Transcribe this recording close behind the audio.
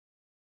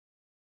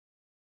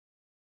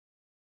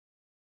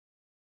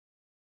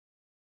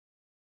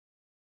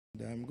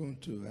And I'm going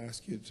to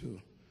ask you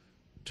to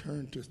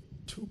turn to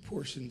two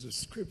portions of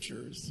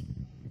scriptures,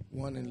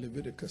 one in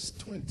Leviticus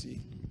 20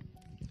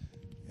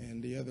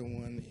 and the other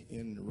one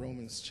in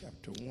Romans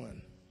chapter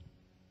 1.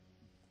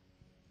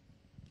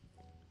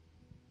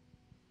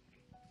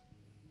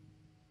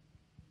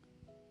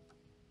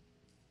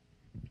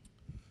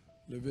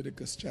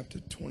 Leviticus chapter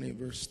 20,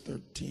 verse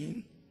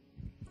 13.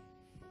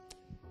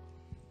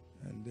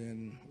 And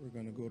then we're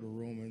going to go to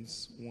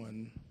Romans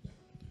 1,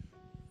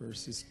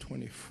 verses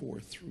 24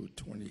 through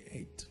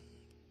 28.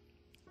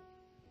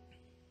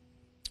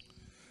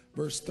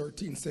 Verse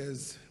 13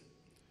 says,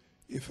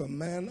 "If a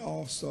man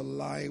also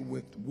lie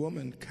with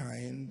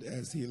womankind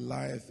as he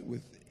lieth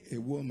with a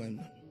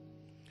woman,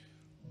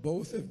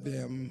 both of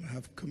them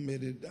have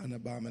committed an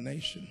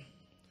abomination.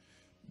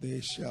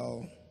 They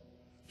shall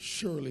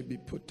surely be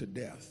put to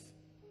death.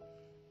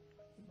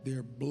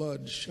 Their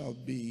blood shall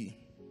be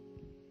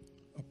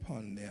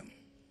upon them."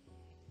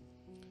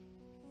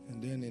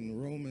 And then in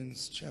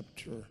Romans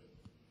chapter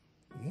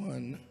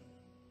 1,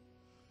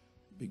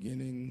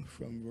 beginning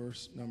from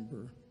verse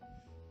number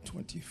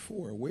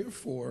 24,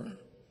 "Wherefore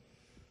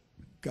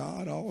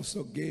God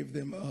also gave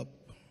them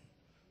up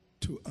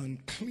to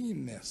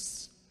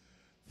uncleanness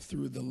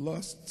through the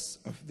lusts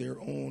of their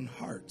own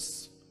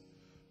hearts,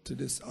 to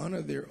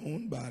dishonor their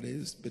own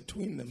bodies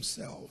between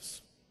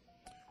themselves,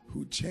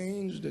 who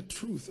changed the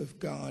truth of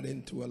God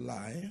into a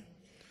lie,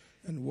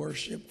 and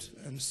worshipped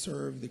and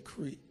served the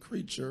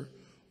creature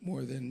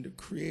more than the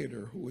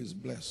Creator, who is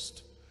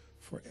blessed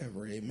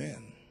forever.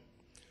 Amen.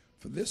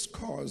 For this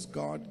cause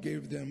God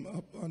gave them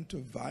up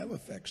unto vile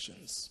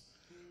affections,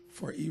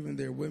 for even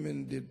their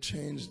women did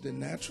change the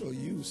natural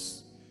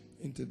use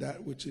into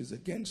that which is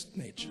against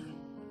nature.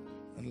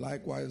 And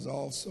likewise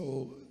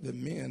also the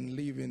men,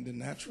 leaving the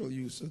natural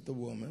use of the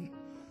woman,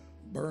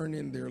 burn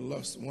in their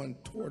lust one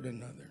toward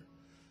another,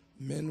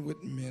 men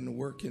with men,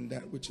 working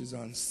that which is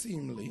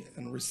unseemly,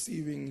 and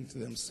receiving to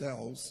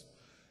themselves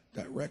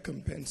that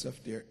recompense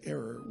of their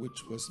error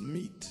which was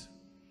meet.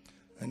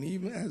 And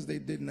even as they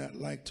did not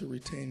like to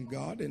retain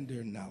God in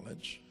their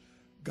knowledge,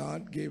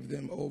 God gave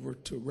them over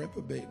to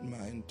reprobate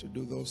mind, to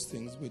do those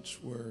things which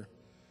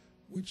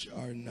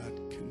are not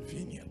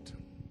convenient."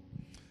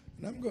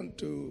 And I'm going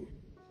to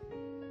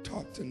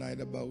talk tonight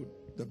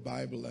about the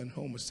Bible and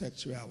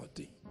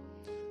homosexuality.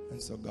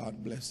 And so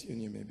God bless you,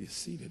 and you may be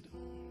seated.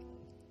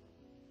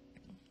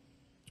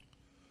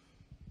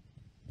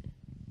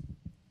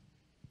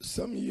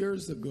 Some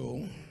years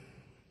ago,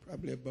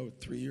 probably about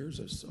 3 years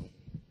or so,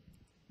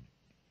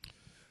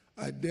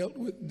 I dealt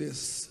with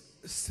this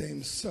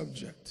same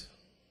subject.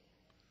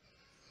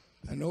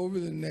 And over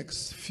the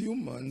next few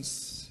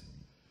months,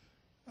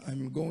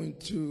 I'm going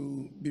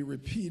to be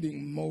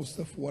repeating most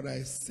of what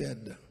I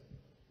said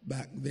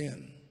back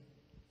then.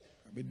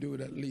 We do it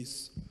at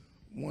least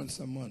once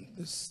a month.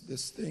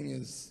 This thing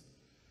is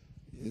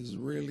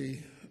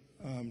really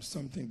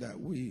something that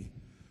we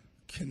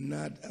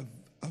cannot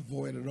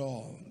avoid at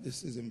all.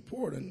 This is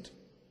important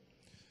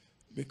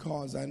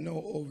because I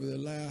know over the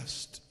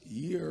last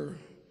year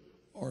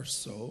or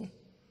so,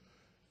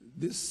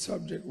 this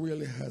subject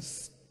really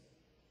has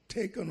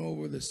taken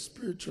over the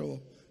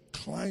spiritual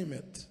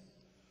climate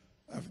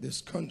of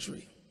this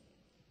country.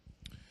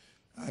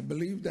 I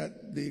believe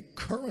that the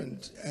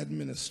current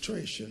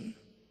administration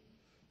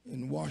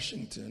in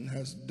Washington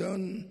has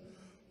done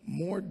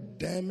more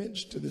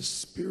damage to the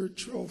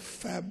spiritual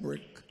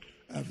fabric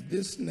of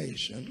this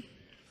nation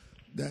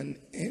than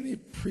any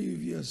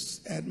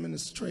previous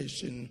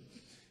administration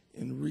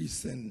in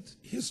recent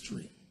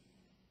history.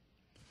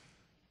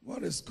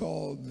 What is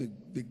called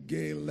the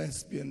gay,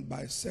 lesbian,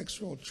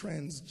 bisexual,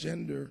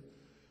 transgender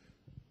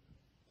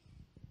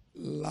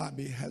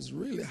lobby has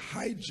really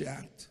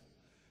hijacked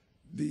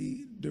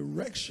the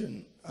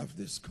direction of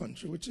this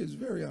country, which is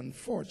very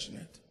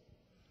unfortunate.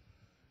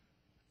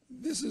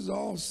 This is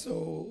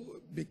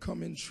also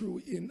becoming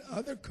true in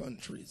other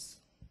countries.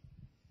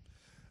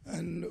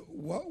 And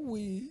what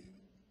we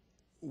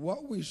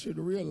should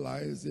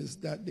realize is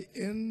that the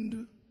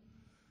end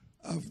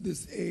of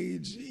this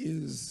age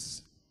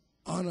is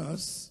on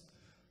us,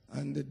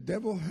 and the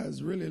devil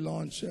has really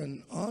launched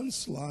an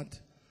onslaught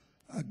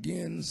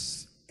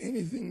against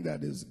anything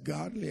that is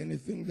godly,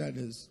 anything that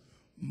is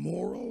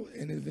moral,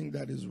 anything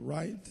that is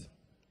right,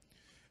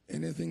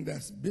 anything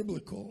that's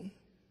biblical.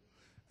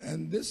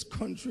 And this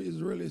country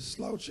is really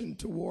slouching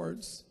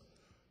towards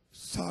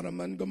Sodom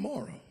and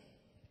Gomorrah.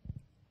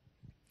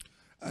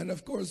 And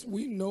of course,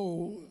 we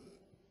know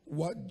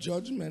what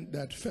judgment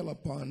that fell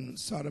upon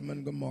Sodom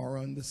and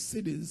Gomorrah and the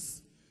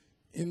cities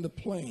in the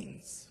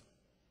plains.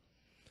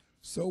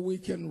 So we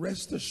can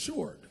rest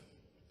assured,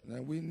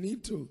 and we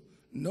need to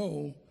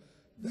know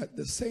that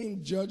the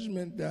same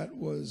judgment that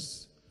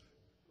was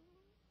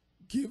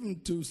given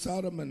to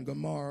Sodom and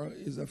Gomorrah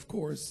is, of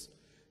course,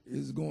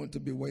 is going to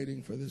be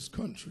waiting for this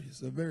country.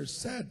 It's a very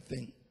sad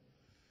thing.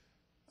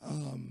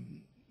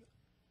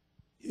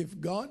 If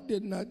God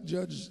did not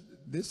judge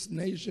this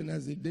nation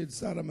as he did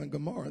Sodom and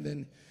Gomorrah,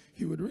 then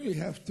he would really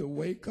have to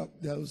wake up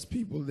those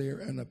people there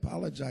and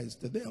apologize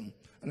to them.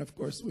 And of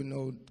course, we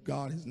know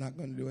God is not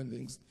going to do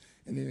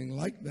anything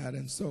like that.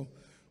 And so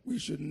we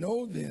should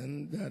know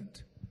then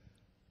that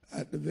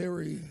at the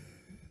very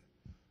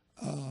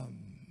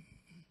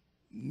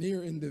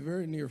in the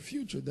very near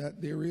future,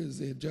 that there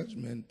is a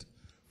judgment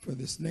for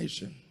this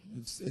nation.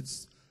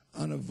 It's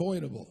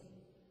unavoidable.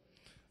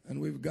 And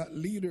we've got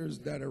leaders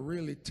that are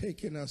really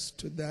taking us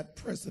to that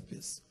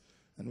precipice.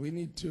 And we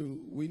need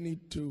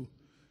to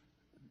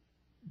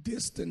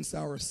distance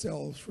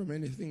ourselves from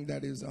anything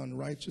that is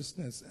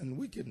unrighteousness and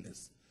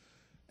wickedness.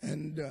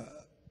 And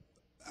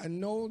I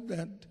know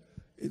that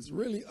it's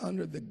really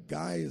under the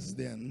guise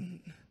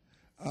then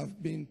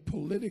of being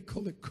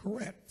politically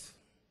correct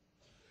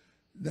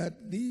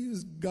that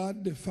these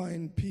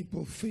God-defined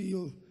people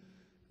feel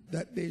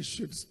that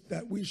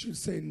we should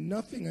say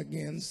nothing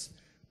against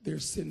their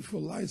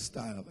sinful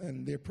lifestyle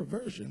and their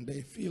perversion.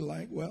 They feel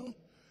like, well,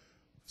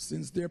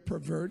 since they're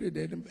perverted,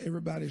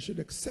 everybody should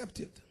accept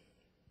it.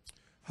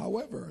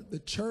 However, the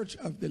Church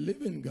of the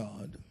Living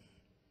God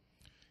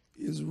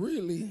is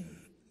really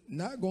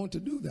not going to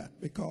do that,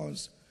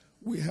 because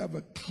we have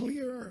a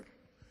clear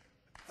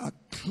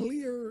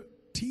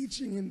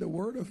teaching in the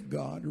Word of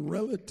God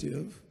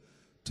relative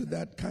to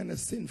that kind of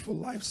sinful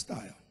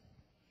lifestyle.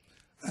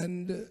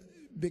 And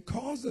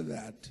because of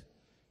that,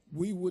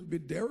 we would be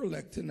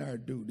derelict in our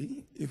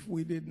duty if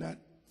we did not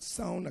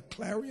sound a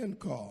clarion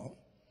call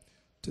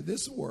to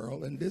this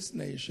world and this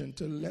nation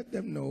to let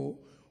them know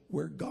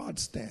where God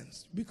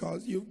stands.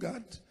 Because you've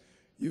got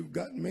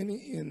many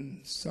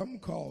in some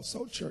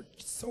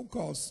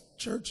so-called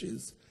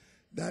churches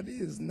that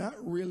is not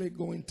really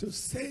going to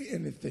say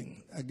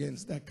anything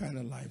against that kind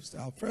of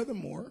lifestyle.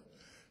 Furthermore,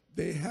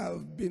 they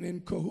have been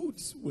in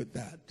cahoots with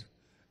that.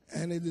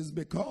 And it is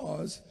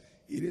because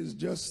it is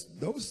just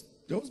those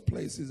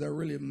places are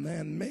really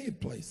man-made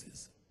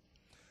places.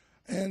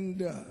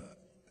 And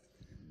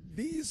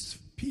these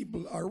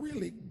people are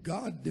really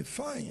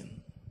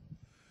God-defying.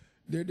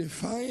 They're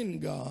defying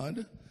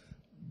God,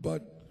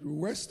 but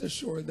rest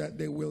assured that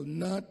they will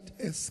not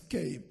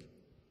escape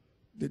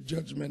the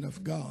judgment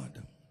of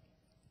God.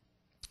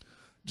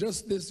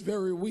 Just this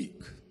very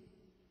week,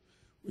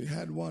 we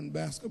had one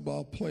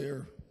basketball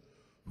player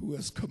who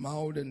has come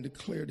out and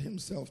declared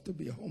himself to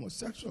be a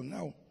homosexual.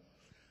 Now,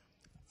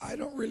 I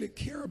don't really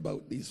care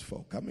about these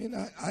folk. I mean,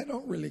 I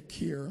don't really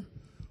care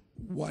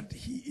what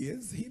he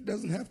is. He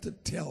doesn't have to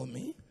tell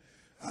me.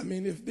 I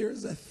mean, if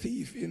there's a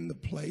thief in the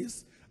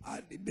place,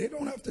 they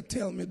don't have to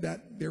tell me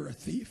that they're a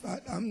thief.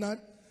 I'm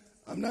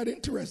not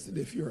interested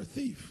if you're a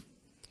thief.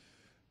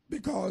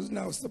 Because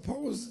now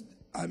suppose,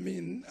 I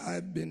mean,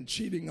 I've been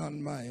cheating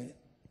on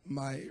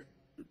my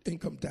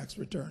income tax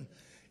return.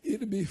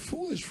 It'd be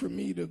foolish for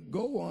me to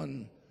go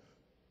on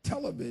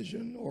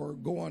television or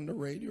go on the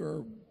radio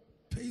or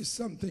paste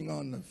something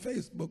on the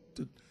Facebook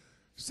to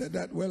say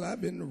that, well,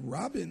 I've been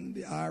robbing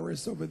the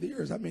IRS over the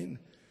years. I mean,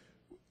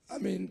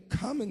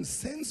 common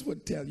sense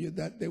would tell you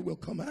that they will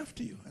come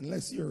after you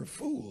unless you're a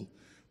fool.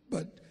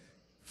 But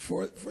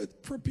for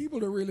people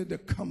to really to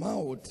come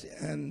out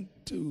and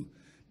to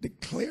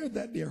declare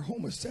that they're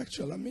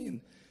homosexual, I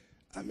mean,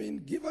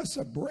 give us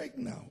a break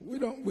now. We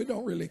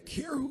don't really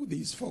care who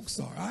these folks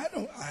are.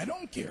 I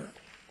don't care.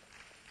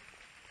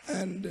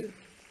 And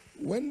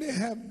when they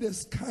have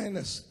this kind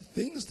of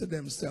things to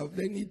themselves,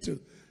 they need to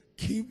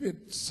keep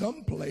it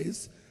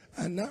someplace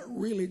and not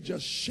really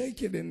just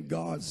shake it in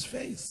God's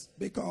face,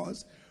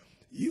 because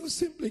you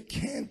simply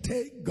can't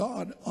take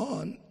God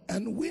on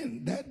and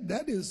win.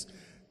 That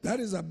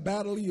is a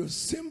battle you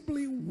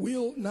simply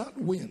will not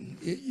win.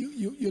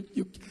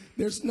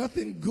 There's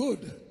nothing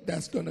good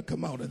that's going to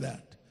come out of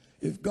that.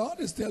 If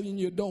God is telling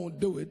you don't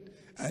do it,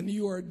 and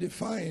you are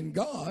defying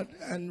God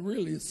and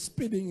really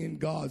spitting in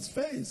God's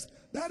face,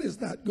 that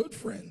is not good,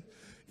 friend.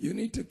 You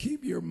need to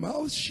keep your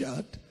mouth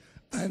shut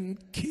and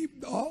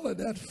keep all of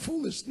that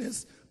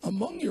foolishness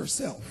among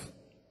yourself.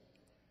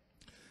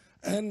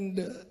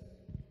 And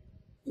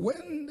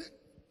when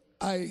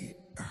I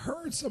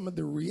heard some of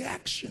the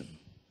reaction,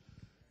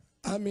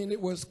 I mean,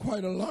 it was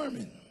quite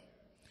alarming.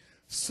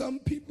 Some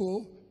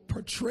people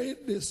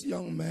portrayed this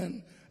young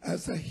man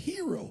as a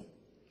hero.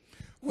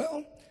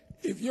 Well,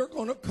 if you're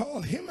going to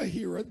call him a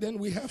hero, then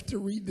we have to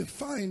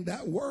redefine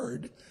that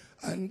word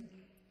and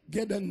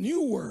get a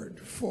new word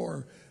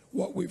for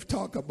what we've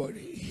talked about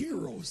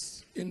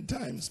heroes in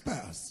times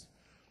past.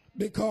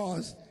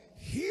 Because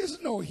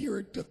he's no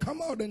hero. To come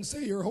out and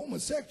say you're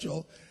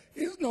homosexual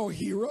is no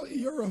hero.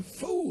 You're a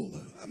fool.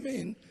 I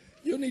mean,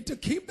 you need to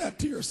keep that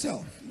to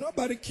yourself.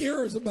 Nobody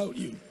cares about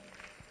you.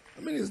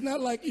 I mean, it's not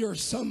like you're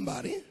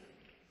somebody.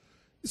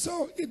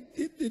 So it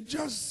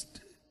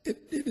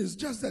is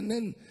just, and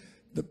then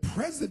the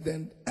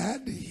president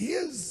add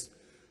his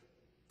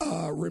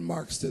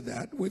remarks to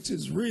that, which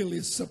is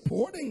really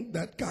supporting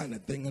that kind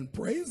of thing and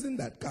praising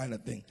that kind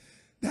of thing.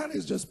 That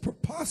is just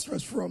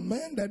preposterous for a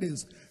man that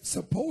is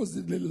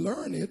supposedly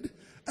learned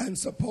and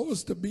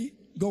supposed to be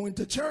going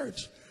to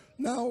church.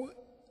 Now,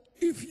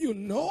 if you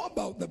know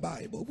about the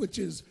Bible, which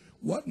is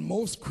what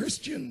most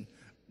Christian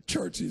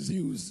churches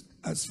use,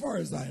 as far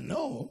as I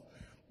know,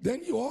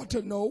 then you ought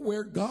to know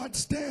where God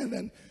stands.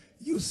 And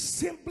you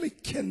simply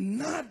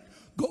cannot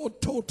go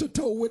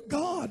toe-to-toe with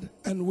God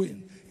and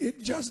win.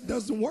 It just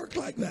doesn't work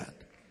like that.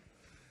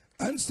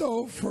 And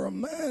so for a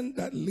man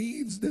that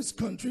leads this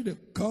country to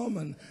come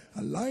and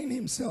align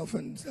himself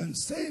and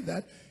say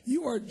that,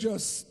 you are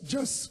just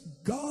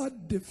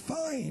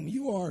God-defying.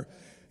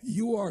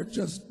 You are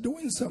just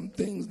doing some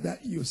things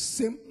that you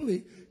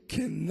simply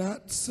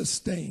cannot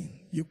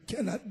sustain. You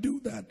cannot do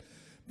that,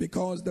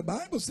 because the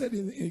Bible said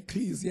in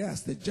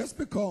Ecclesiastes, just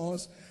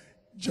because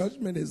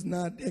judgment is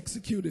not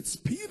executed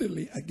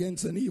speedily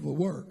against an evil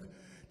work,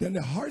 then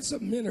the hearts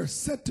of men are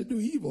set to do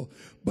evil.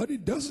 But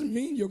it doesn't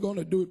mean you're going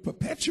to do it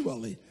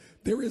perpetually.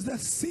 There is that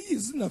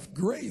season of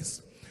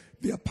grace.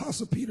 The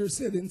Apostle Peter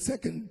said in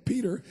 2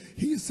 Peter,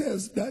 he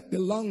says that the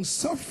long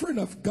suffering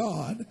of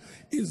God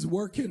is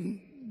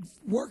working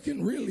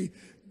really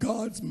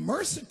God's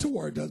mercy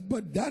toward us.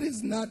 But that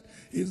is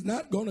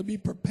not going to be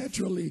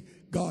perpetually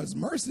God's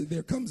mercy.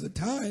 There comes a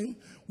time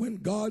when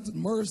God's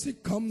mercy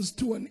comes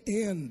to an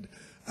end.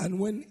 And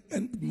when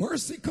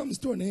mercy comes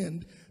to an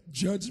end,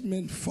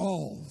 judgment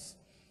falls.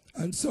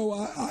 And so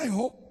I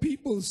hope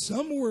people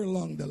somewhere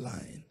along the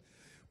line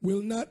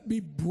will not be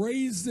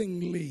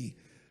brazenly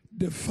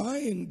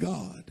defying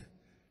God,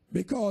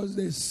 because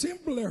they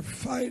simply are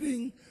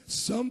fighting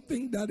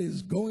something that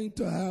is going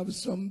to have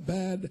some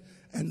bad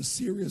and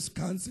serious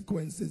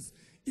consequences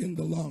in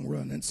the long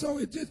run. And so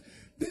it just,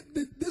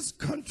 this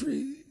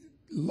country,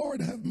 Lord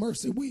have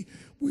mercy,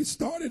 we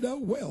started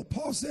out well.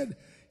 Paul said,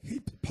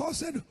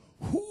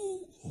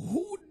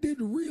 who did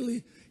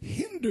really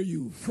hinder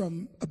you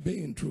from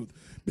obeying truth?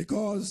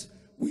 Because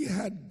we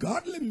had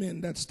godly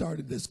men that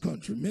started this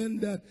country, men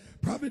that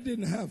probably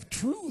didn't have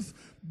truth,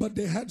 but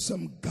they had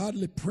some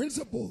godly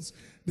principles.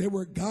 They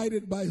were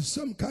guided by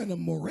some kind of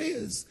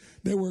mores.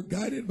 They were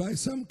guided by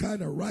some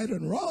kind of right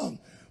and wrong.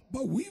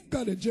 But we've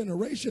got a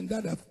generation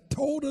that have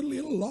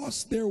totally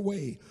lost their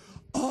way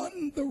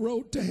on the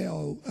road to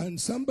hell. And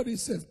somebody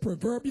says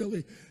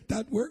proverbially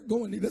that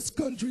this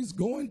country's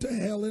going to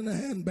hell in a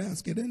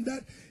handbasket. And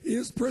that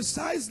is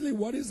precisely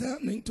what is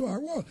happening to our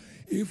world.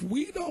 If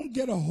we don't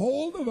get a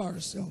hold of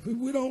ourselves, if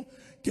we don't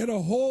get a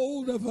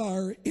hold of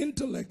our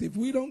intellect, if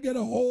we don't get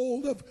a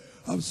hold of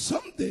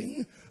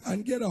something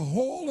and get a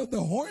hold of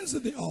the horns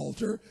of the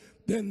altar,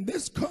 then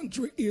this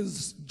country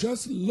is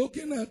just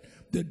looking at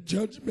the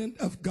judgment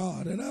of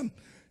God. And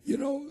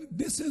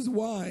this is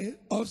why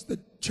us, the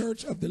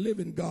Church of the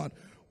Living God,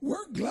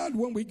 we're glad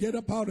when we get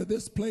up out of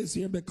this place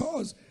here,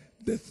 because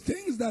the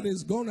things that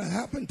is going to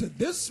happen to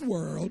this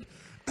world,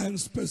 and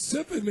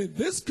specifically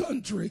this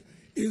country,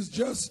 is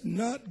just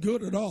not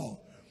good at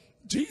all.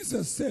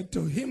 Jesus said,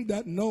 to him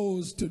that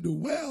knows to do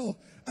well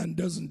and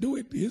doesn't do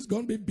it, he's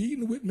going to be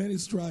beaten with many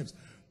stripes.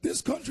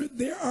 This country,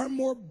 there are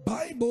more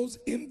Bibles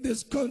in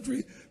this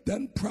country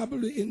than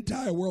probably the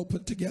entire world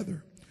put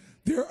together.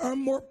 There are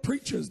more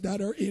preachers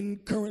that are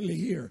currently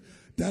here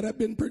that have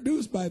been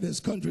produced by this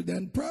country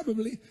than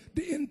probably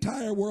the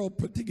entire world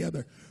put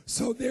together.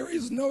 So there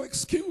is no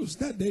excuse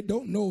that they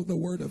don't know the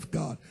Word of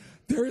God.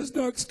 There is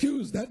no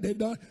excuse that they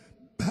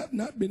have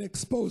not been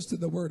exposed to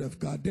the Word of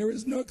God. There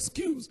is no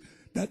excuse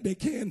that they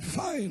can't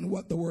find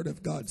what the Word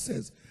of God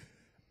says.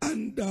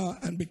 And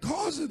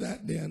because of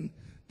that, then,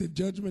 the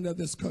judgment of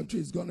this country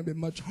is going to be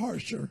much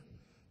harsher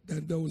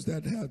than those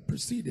that have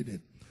preceded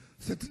it.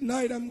 So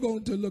tonight I'm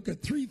going to look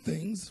at three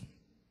things,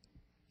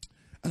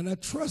 and I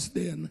trust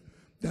then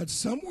that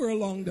somewhere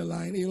along the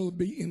line it'll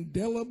be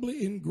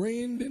indelibly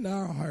ingrained in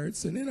our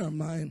hearts and in our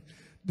mind,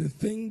 the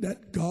thing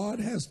that God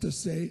has to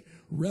say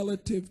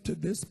relative to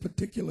this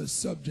particular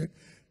subject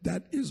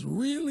that is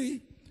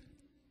really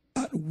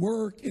at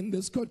work in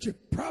this country.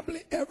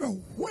 Probably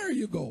everywhere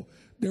you go,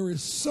 there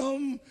is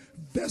some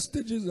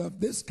vestiges of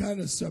this kind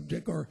of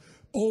subject, or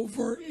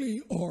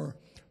overtly or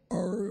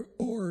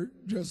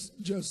just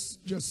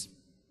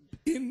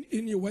in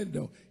your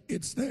window.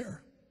 It's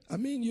there. I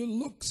mean, you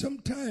look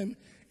sometime,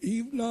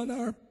 even on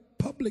our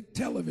public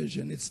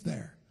television, it's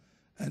there.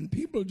 And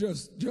people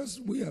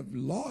we have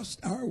lost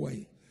our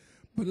way.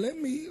 But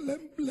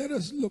let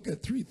us look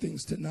at three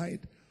things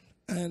tonight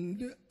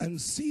and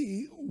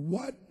see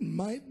what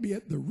might be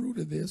at the root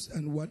of this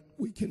and what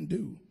we can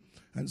do.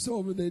 And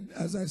so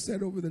as I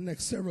said, over the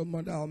next several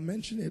months, I'll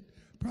mention it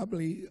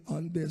probably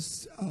on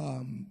this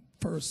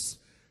first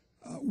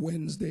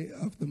Wednesday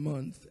of the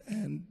month,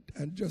 and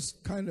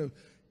just kind of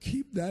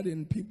keep that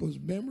in people's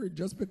memory,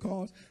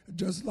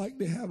 just like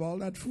they have all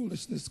that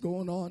foolishness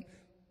going on,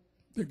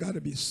 there got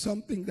to be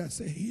something that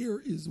says,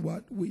 here is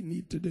what we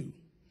need to do.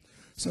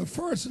 So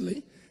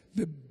firstly,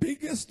 the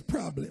biggest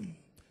problem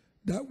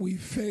that we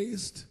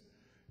face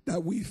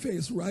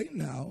right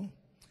now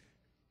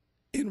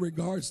in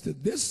regards to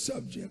this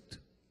subject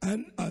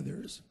and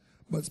others,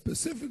 but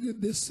specifically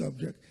this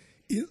subject,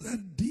 is a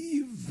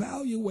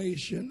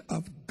devaluation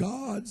of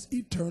God's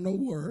eternal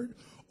word,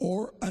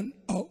 or an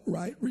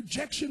outright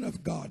rejection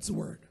of God's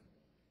word.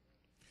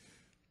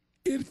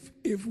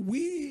 If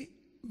we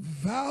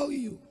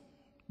value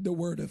the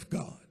word of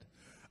God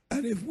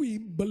And if we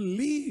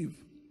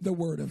believe the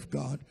word of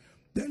God,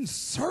 then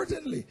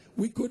certainly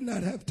we could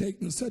not have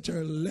taken such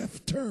a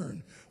left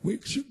turn. We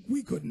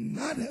could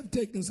not have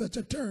taken such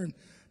a turn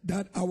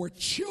that our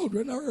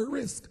children are at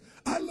risk.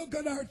 I look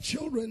at our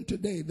children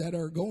today that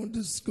are going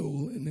to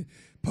school, in the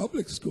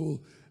public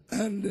school,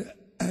 and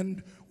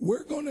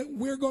we're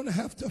going to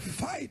have to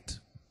fight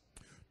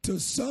to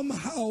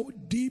somehow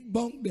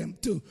debunk them,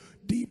 to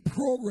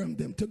deprogram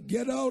them, to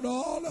get out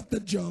all of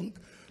the junk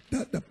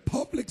that the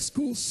public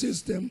school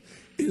system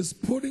is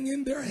putting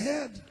in their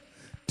head.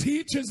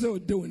 Teachers are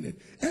doing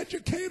it.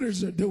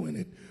 Educators are doing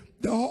it.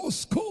 The whole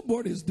school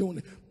board is doing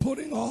it,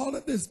 putting all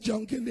of this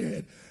junk in their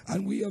head.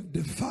 And we have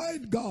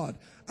defied God.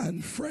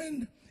 And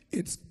friend,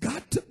 it's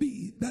got to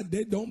be that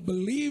they don't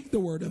believe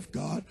the word of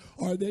God,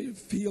 or they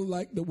feel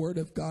like the word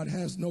of God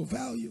has no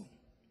value.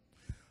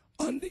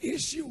 On the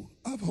issue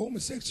of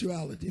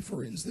homosexuality,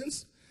 for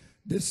instance,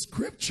 the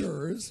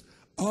scriptures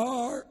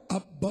are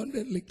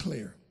abundantly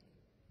clear.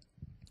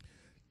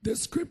 The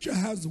scripture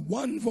has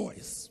one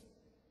voice.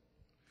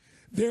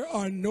 There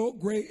are no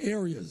gray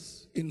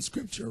areas in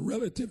scripture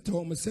relative to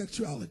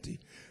homosexuality.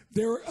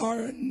 There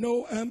are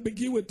no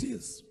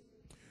ambiguities.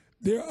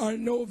 There are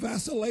no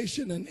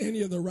vacillation in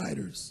any of the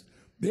writers.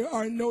 There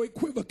are no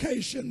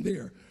equivocation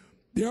there.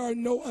 There are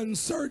no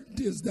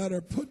uncertainties that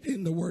are put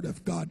in the word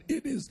of God.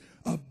 It is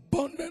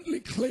abundantly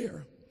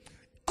clear.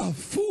 A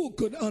fool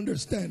could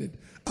understand it.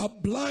 A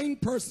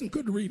blind person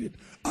could read it.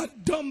 A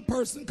dumb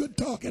person could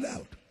talk it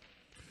out.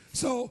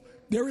 So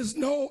there is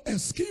no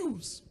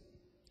excuse.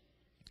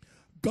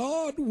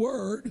 God's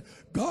word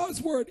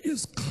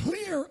is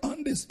clear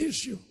on this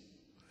issue.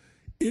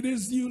 It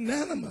is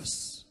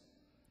unanimous.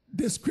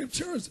 The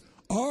scriptures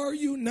are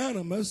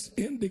unanimous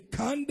in the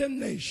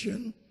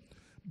condemnation,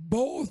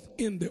 both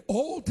in the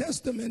Old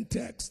Testament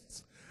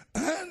texts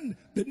and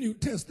the New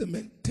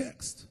Testament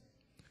text.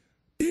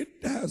 It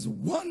has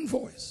one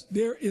voice.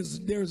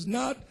 There's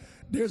not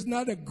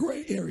a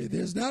gray area.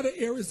 There's not an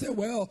area that say,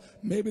 well,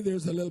 maybe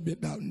there's a little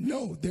bit doubt.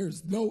 No,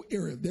 there's no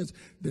area. There's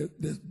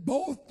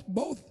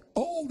both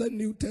Old and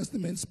New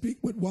Testament speak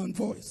with one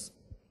voice.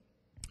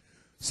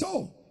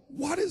 So,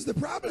 what is the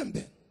problem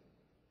then?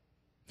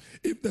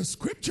 If the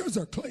scriptures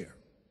are clear,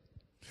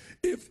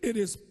 if it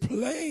is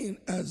plain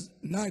as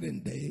night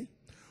and day,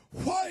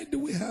 why do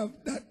we have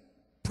that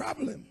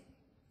problem?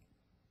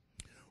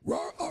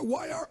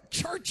 Why are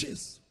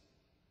churches,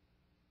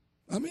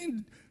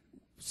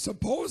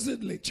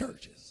 supposedly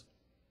churches,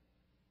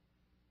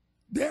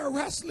 they're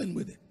wrestling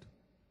with it.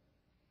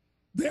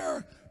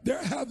 They're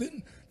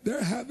having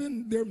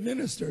their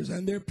ministers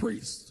and their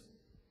priests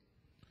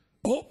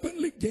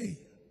openly gay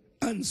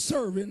and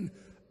serving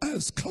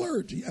as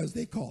clergy, as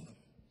they call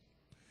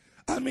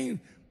them.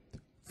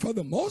 For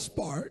the most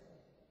part,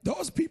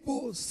 those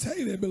people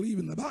say they believe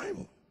in the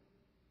Bible.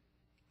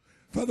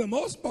 For the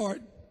most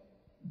part,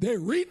 they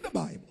read the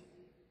Bible.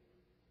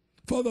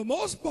 For the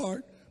most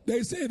part,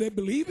 they say they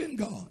believe in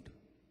God.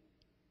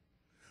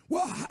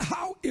 Well,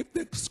 how, if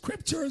the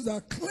scriptures are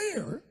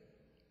clear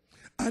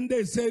and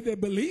they say they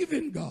believe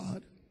in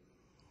God,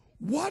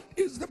 what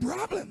is the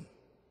problem?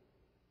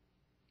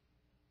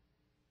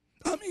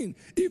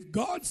 If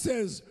God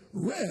says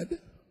red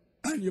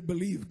and you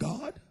believe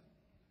God,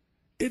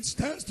 it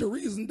stands to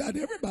reason that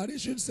everybody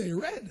should say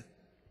red.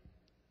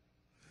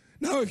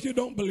 Now, if you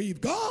don't believe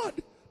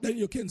God, then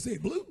you can say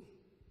blue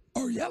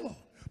or yellow.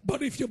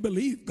 But if you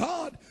believe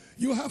God,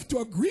 you have to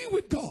agree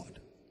with God.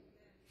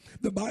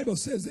 The Bible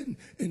says in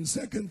 2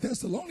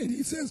 Thessalonians,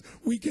 he says,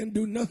 we can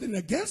do nothing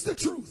against the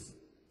truth,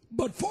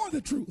 but for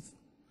the truth.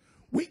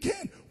 We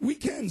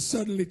can't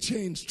suddenly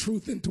change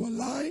truth into a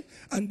lie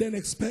and then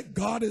expect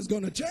God is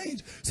going to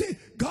change. See,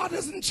 God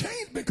doesn't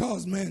change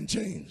because man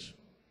changed.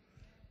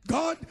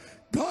 God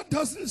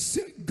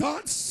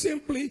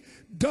simply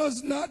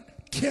does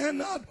not,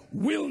 cannot,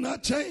 will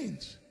not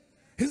change.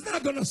 He's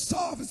not going to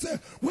solve and say,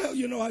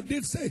 well, I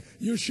did say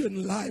you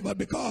shouldn't lie, but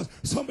because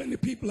so many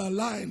people are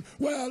lying,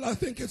 well, I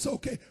think it's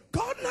okay.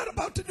 God's not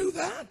about to do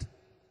that.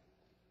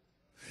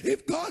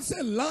 If God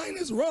said lying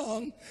is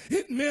wrong,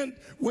 it meant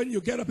when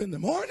you get up in the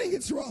morning,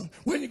 it's wrong.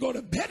 When you go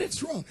to bed,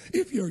 it's wrong.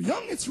 If you're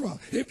young, it's wrong.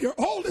 If you're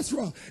old, it's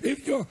wrong.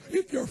 If you're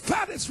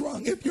fat, it's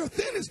wrong. If you're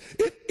thin,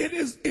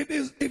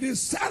 it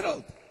is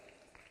settled.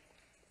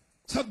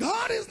 So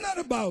God is not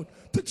about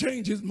to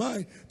change his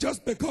mind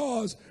just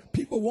because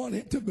people want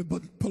him to be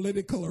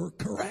political or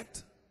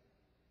correct.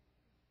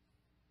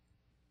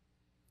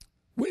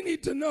 We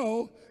need to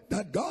know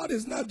that God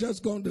is not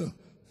just going to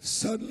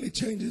suddenly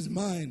change his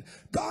mind.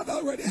 God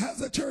already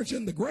has a church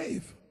in the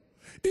grave.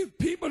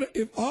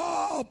 If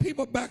all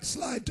people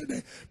backslide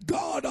today,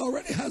 God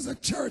already has a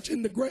church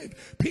in the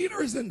grave.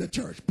 Peter is in the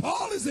church.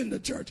 Paul is in the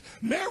church.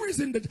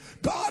 Mary's in the church.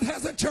 God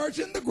has a church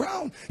in the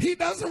ground. He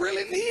doesn't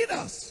really need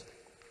us.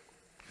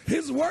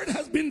 His word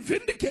has been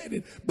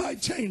vindicated by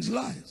changed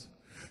lives.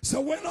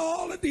 So when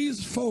all of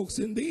these folks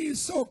in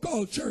these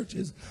so-called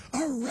churches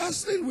are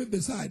wrestling with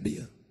this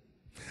idea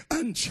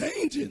and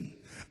changing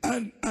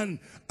and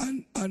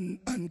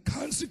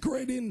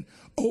consecrating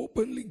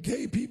openly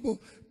gay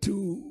people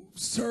to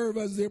serve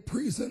as their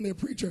priest and their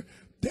preacher,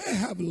 they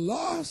have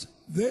lost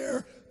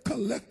their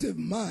collective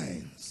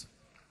minds.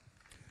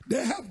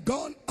 They have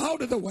gone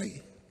out of the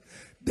way.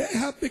 They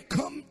have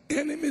become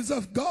enemies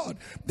of God.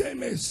 They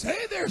may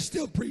say they're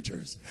still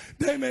preachers.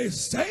 They may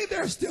say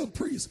they're still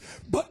priests,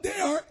 but they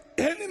are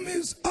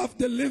enemies of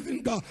the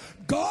living God.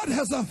 God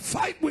has a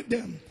fight with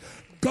them.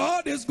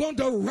 God is going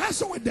to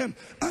wrestle with them.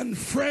 And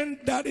friend,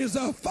 that is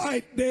a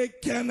fight they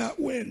cannot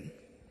win.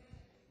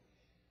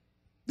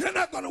 They're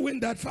not going to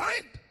win that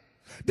fight.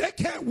 They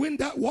can't win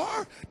that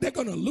war. They're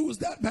going to lose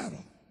that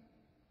battle.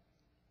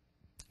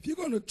 If you're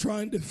going to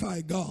try and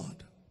defy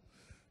God,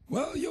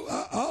 well,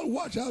 I'll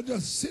watch. I'll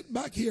just sit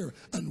back here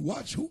and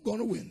watch who's going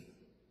to win.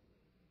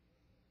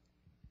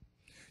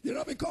 You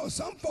know, because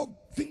some folk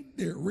think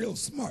they're real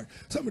smart.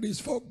 Some of these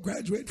folk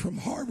graduate from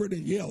Harvard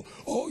and Yale.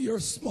 Oh, you're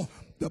smart.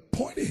 The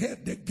pointy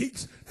head, the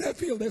geeks, they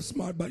feel they're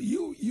smart. But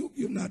you're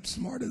not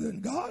smarter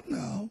than God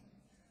now.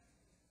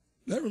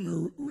 Let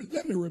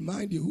me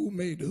remind you who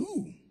made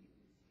who.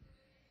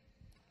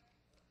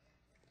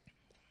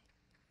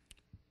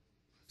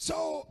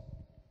 So,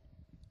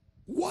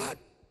 what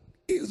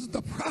is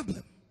the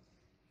problem?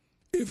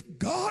 If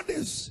God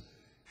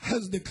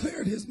has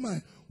declared his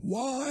mind,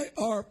 why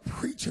are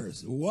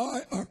preachers,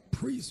 why are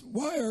priests,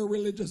 why are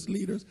religious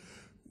leaders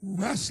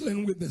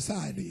wrestling with this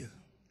idea?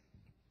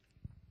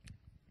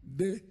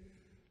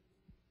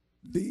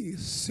 The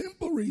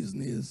simple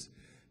reason is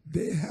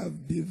they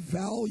have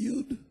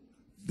devalued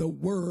the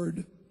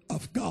word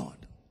of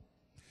God.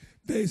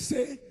 They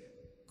say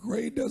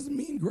gray doesn't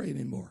mean gray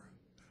anymore.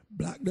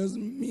 Black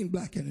doesn't mean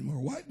black anymore.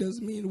 White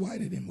doesn't mean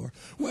white anymore.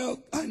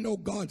 Well, I know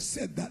God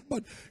said that,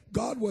 but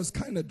God was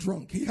kind of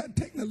drunk. He had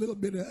taken a little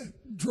bit of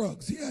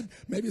drugs. He had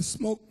maybe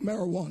smoked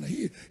marijuana.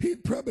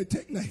 He'd probably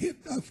taken a hit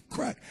of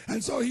crack.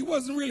 And so he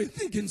wasn't really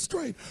thinking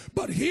straight.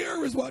 But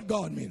here is what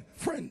God means.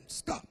 Friend,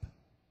 stop.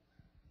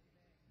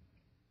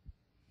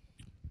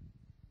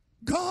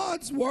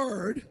 God's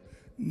word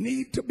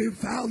need to be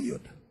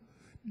valued.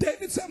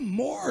 David said,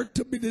 more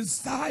to be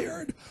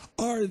desired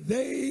are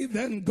they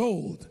than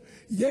gold,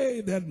 yea,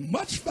 than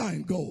much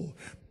fine gold.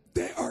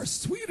 They are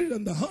sweeter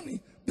than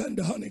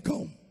the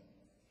honeycomb.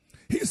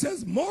 He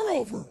says,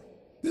 moreover,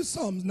 this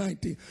Psalms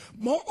 19,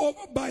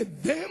 moreover by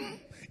them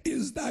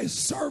is thy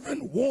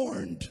servant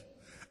warned,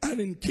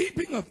 and in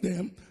keeping of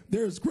them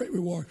there is great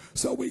reward.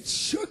 So we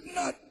should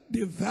not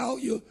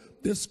devalue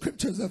the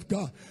scriptures of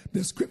God,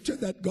 the scripture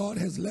that God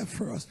has left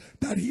for us,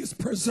 that he's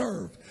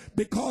preserved,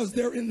 because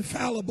they're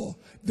infallible,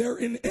 they're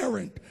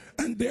inerrant,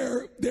 and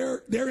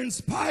they're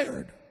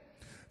inspired.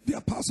 The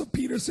Apostle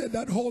Peter said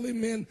that holy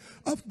men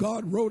of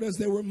God wrote as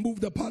they were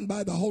moved upon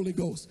by the Holy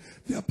Ghost.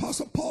 The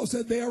Apostle Paul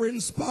said they are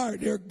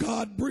inspired, they're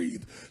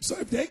God-breathed. So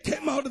if they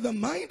came out of the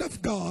mind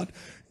of God,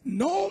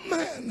 no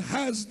man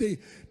has the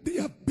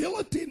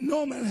ability,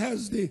 no man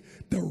has the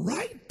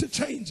right to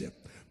change it.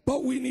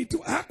 But we need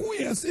to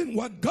acquiesce in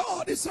what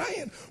God is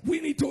saying.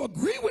 We need to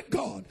agree with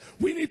God.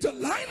 We need to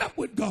line up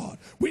with God.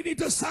 We need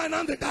to sign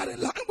on the dotted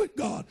line with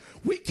God.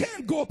 We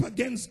can't go up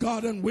against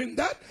God and win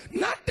that.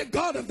 Not the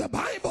God of the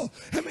Bible.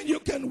 I mean, you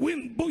can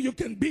win, you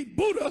can beat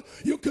Buddha,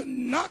 you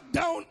can knock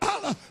down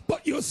Allah,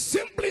 but you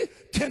simply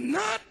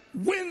cannot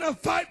win a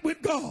fight with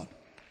God.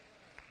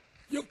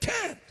 You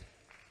can't.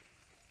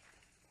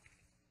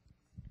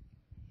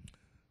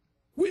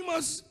 We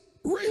must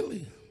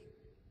really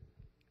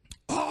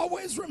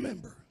always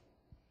remember,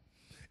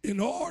 in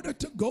order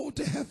to go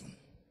to heaven,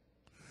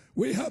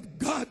 we have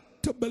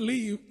got to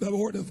believe the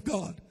word of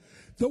God.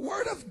 The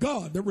word of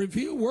God, the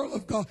revealed word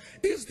of God,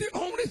 is the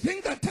only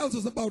thing that tells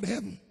us about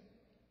heaven.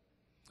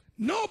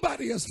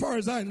 Nobody, as far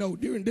as I know,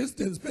 during this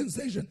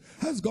dispensation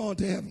has gone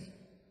to heaven.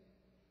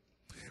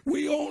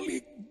 We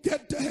only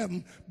get to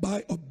heaven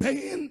by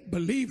obeying,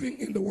 believing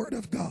in the word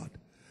of God.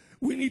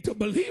 We need to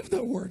believe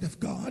the word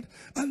of God,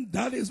 and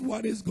that is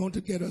what is going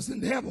to get us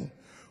into heaven.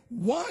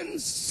 One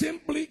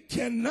simply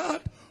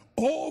cannot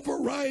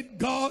override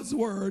God's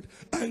word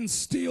and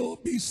still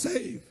be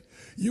saved.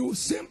 You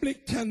simply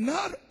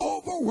cannot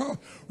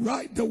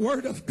override the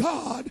word of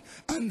God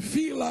and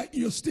feel like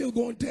you're still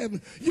going to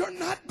heaven. You're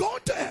not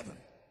going to heaven.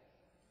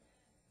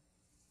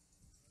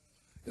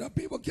 You know,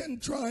 people can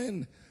try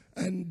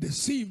and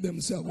deceive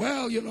themselves.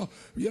 Well, you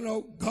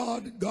know,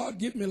 God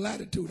give me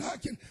latitude. I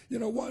can,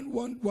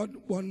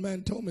 one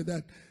man told me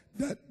that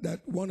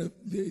one of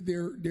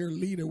their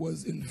leader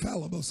was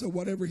infallible. So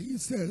whatever he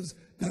says,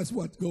 that's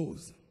what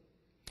goes.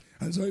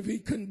 And so if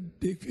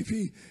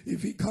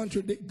he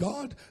contradict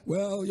God,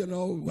 well,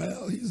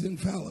 he's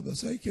infallible,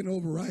 so he can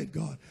override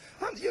God.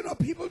 And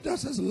people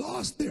just has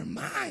lost their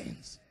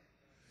minds.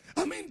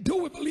 I mean, do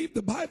we believe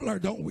the Bible or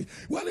don't we?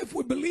 Well, if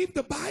we believe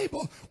the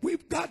Bible,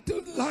 we've got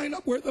to line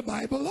up where the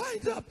Bible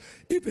lines up.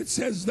 If it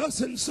says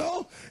thus and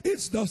so,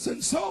 it's thus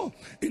and so.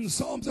 In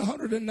Psalms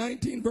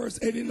 119, verse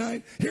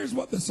 89, here's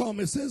what the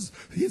psalmist says.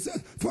 He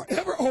says,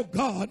 forever, O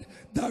God,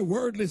 thy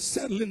word is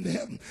settled in the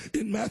heaven.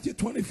 In Matthew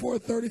 24,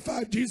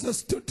 35, Jesus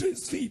stood to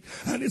his feet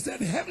and he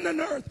said, heaven and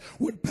earth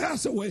would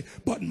pass away,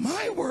 but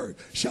my word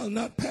shall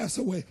not pass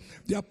away.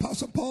 The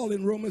Apostle Paul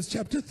in Romans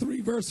chapter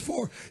 3, verse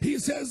 4, he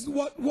says,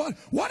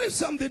 what if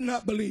some did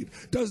not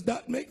believe? Does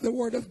that make the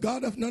word of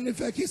God of none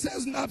effect? He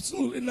says,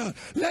 absolutely not.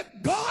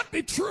 Let God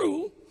be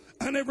true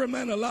and every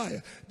man a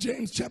liar.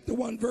 James chapter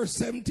 1 verse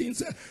 17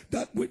 says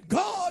that with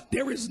God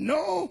there is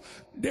no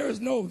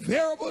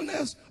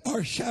variableness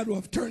or shadow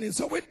of turning.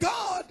 So with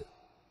God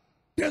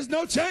there's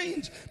no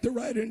change. The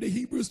writer in the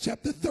Hebrews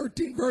chapter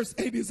 13 verse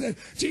 80 said,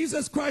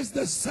 Jesus Christ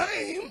the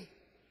same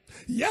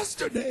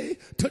yesterday,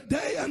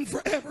 today, and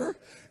forever.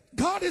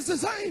 God is the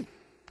same.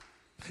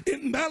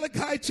 In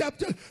Malachi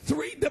chapter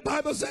 3, the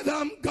Bible said,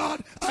 I'm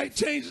God, I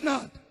change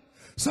not.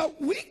 So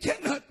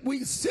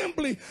we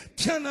simply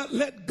cannot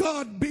let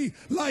God be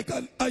like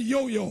a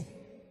yo-yo.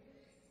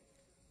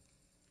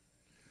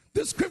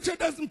 The scripture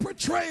doesn't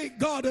portray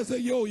God as a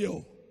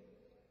yo-yo.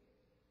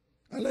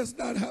 And let's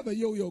not have a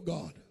yo-yo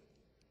God.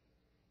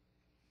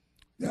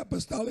 The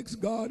apostolic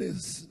God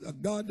is a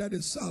God that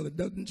is solid,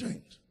 doesn't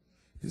change.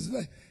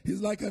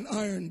 He's like an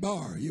iron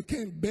bar. You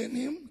can't bend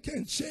him,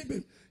 can't shape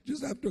him,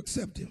 just have to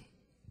accept him.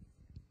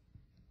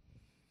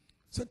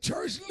 So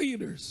church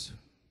leaders,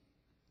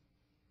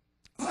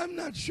 I'm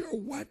not sure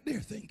what they're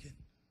thinking.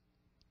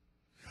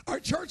 Our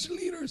church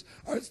leaders,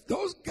 are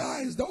those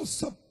guys, those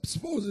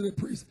supposedly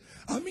priests,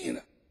 I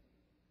mean,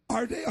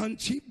 are they on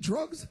cheap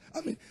drugs?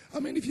 I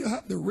mean, if you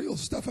have the real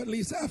stuff, at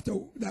least after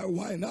that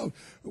wind out,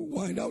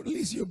 at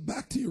least you're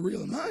back to your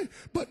real mind.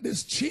 But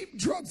this cheap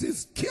drugs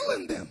is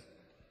killing them.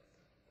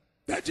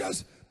 They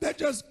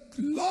just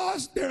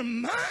lost their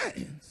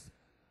minds.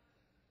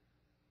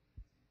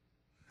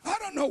 I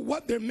don't know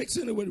what they're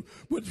mixing it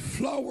with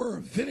flour or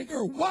vinegar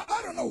or what.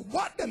 I don't know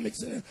what they're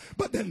mixing it,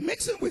 but they're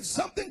mixing with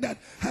something that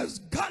has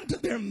gotten to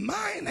their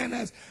mind and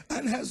has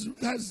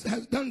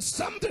done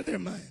something to their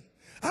mind.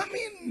 I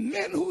mean,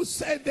 men who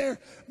say they're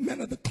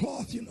men of the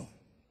cloth, you know.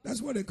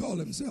 That's what they call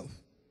themselves.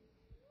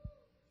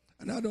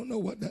 And I don't know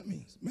what that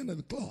means, men of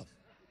the cloth.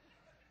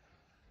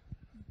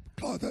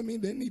 Cloth, I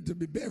mean, they need to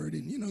be buried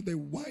in. You know, they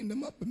wind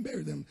them up and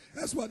bury them.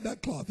 That's what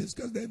that cloth is,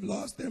 because they've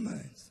lost their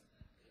minds.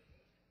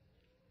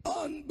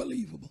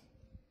 Unbelievable.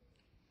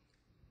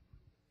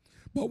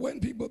 But when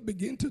people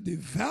begin to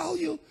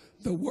devalue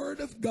the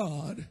word of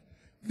God,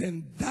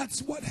 then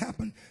that's what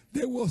happened.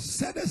 They will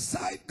set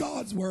aside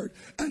God's word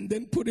and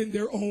then put in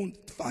their own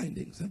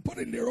findings and put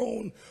in their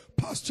own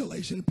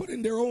postulation, put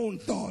in their own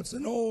thoughts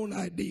and own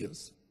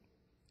ideas.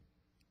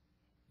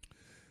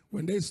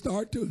 When they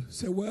start to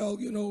say, well,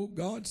 you know,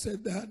 God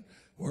said that,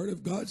 word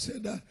of God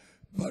said that,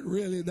 but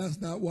really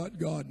that's not what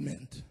God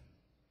meant.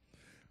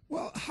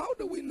 Well, how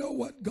do we know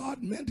what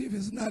God meant if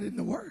it's not in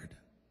the word?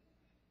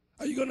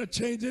 Are you going to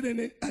change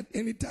it at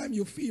any time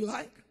you feel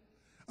like?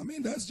 I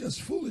mean, that's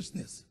just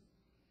foolishness.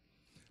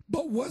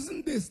 But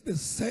wasn't this the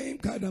same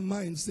kind of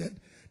mindset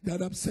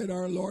that upset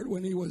our Lord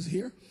when he was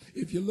here?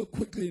 If you look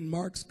quickly in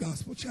Mark's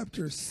Gospel,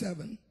 chapter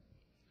 7,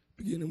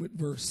 beginning with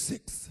verse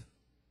 6.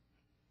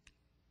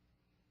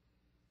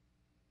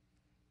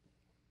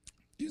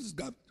 Jesus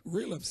got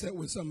real upset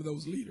with some of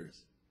those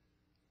leaders.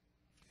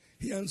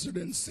 He answered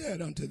and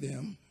said unto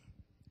them,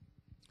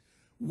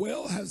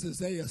 well has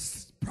Isaiah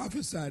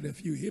prophesied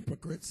of you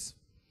hypocrites,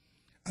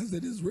 as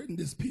it is written,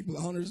 this people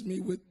honors me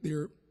with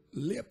their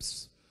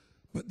lips,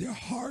 but their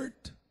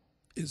heart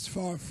is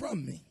far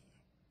from me.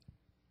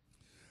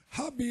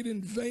 Howbeit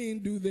in vain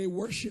do they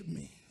worship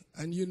me.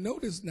 And you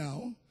notice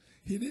now,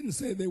 he didn't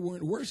say they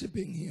weren't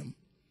worshiping him,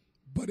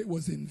 but it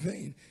was in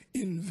vain.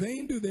 In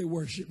vain do they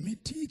worship me,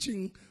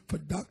 teaching for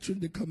doctrine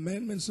the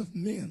commandments of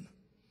men,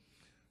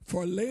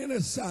 for laying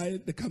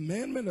aside the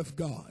commandment of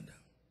God.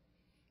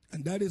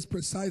 And that is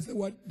precisely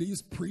what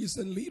these priests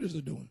and leaders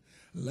are doing.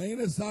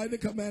 Laying aside the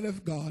command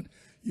of God,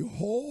 you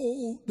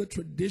hold the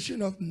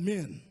tradition of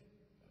men.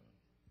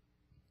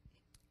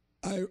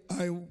 I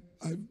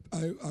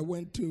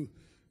went to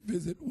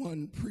visit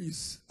one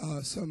priest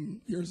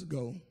some years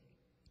ago.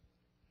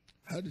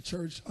 Had a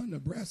church on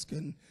Nebraska,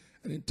 and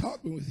in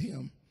talking with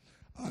him,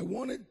 I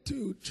wanted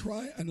to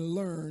try and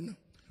learn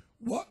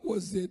what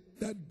was it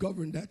that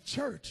governed that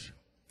church.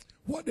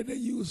 What did they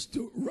use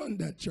to run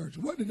that church?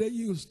 What did they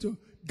use to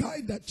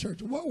guide that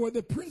church? What were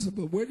the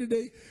principles? Where did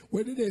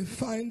they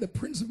find the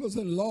principles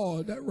and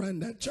law that ran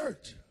that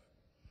church?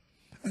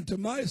 And to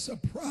my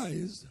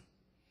surprise,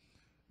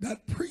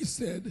 that priest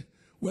said,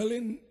 well,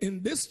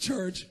 in this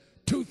church,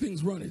 two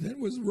things run it. It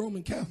was a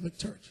Roman Catholic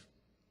church.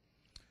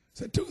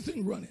 Said two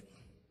things run it.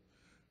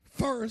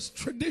 First,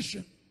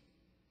 tradition.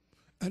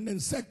 And then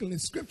secondly,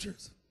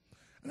 scriptures.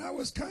 And I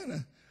was kind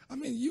of, I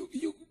mean,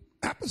 you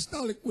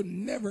apostolic would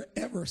never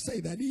ever say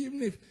that,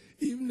 even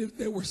if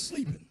they were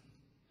sleeping.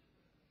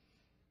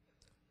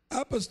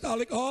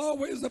 Apostolic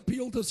always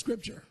appeal to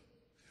scripture.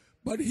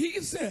 But he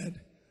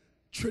said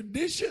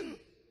tradition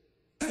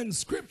and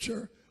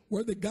scripture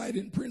were the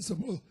guiding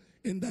principle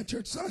in that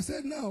church. So I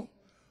said, no.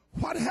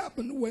 What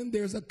happened when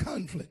there's a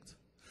conflict?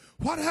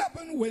 What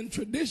happened when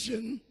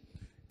tradition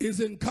is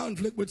in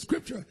conflict with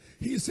scripture?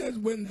 He says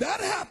when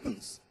that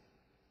happens,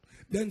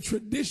 then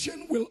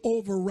tradition will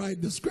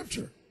override the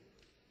scripture.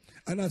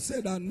 And I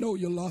said, I know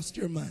you lost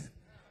your mind.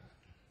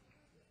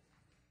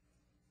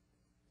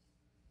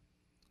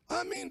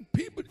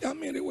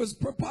 It was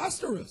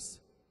preposterous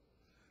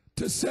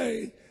to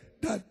say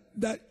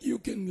that you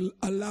can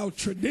allow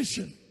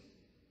tradition.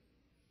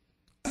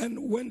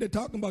 And when they're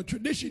talking about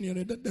tradition,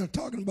 they're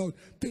talking about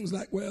things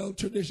like, well,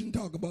 tradition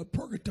talk about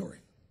purgatory.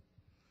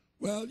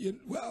 Well,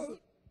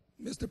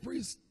 Mr.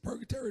 Priest,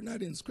 purgatory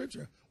not in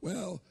scripture.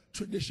 Well,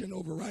 tradition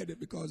override it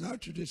because our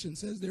tradition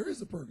says there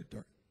is a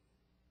purgatory.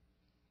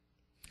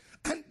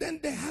 And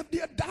then they have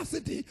the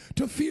audacity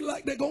to feel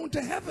like they're going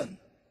to heaven.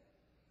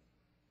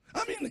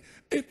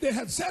 If they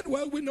had said,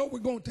 well, we know we're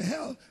going to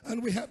hell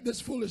and we have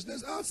this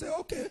foolishness, I'll say,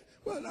 okay,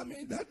 well,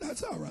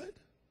 that's all right.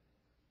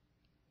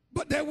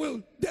 But they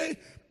will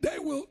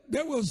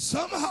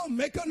somehow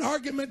make an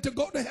argument to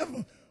go to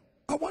heaven.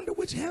 I wonder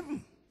which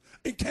heaven.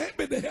 It can't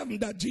be the heaven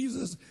that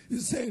Jesus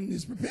is saying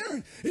he's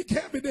preparing. It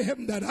can't be the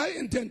heaven that I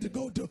intend to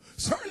go to.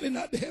 Certainly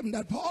not the heaven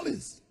that Paul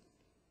is.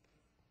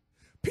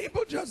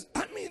 People just,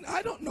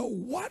 I don't know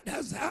what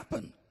has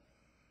happened.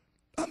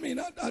 I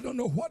don't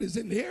know what is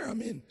in the air.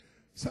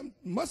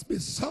 Must be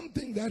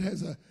something that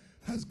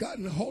has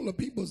gotten a hold of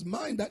people's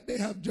mind that they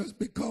have just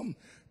become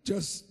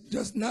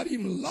just not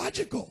even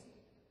logical.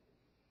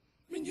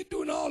 You're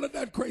doing all of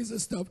that crazy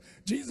stuff.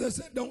 Jesus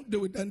said, don't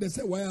do it. And they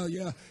said, well,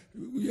 yeah,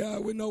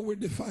 we know we're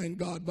defying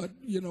God, but,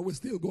 we're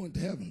still going to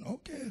heaven.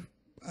 Okay,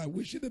 I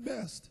wish you the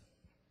best.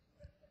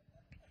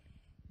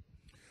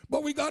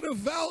 But we got to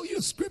value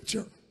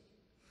scripture.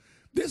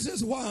 This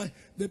is why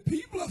the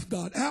people of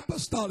God,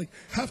 apostolic,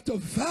 have to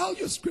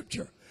value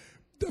scripture.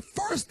 The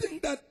first thing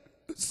that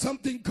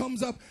something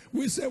comes up,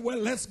 we say, well,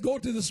 let's go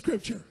to the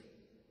scripture.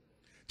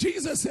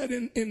 Jesus said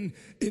in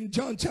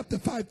John chapter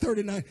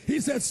 5:39, he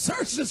said,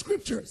 search the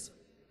scriptures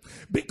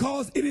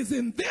because it is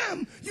in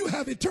them you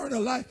have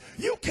eternal life.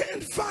 You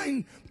can't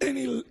find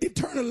any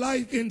eternal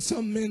life in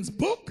some man's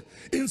book,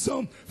 in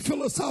some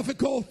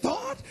philosophical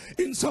thought,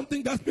 in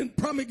something that's been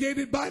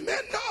promulgated by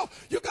men. No,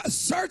 you got to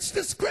search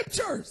the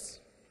scriptures.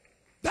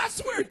 That's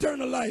where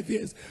eternal life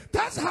is.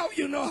 That's how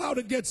you know how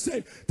to get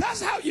saved.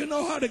 That's how you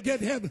know how to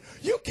get heaven.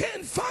 You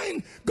can't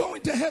find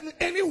going to heaven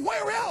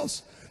anywhere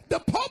else. The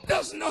Pope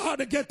doesn't know how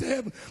to get to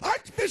heaven.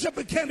 Archbishop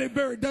of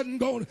Canterbury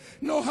doesn't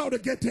know how to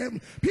get to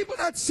heaven. People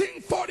that sing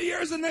 40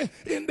 years in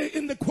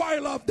the choir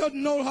loft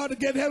doesn't know how to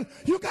get to heaven.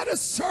 You got to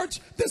search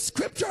the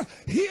scripture.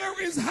 Here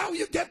is how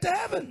you get to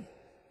heaven.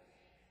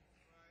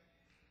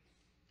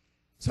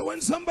 So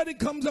when somebody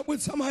comes up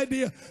with some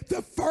idea,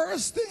 the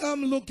first thing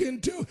I'm looking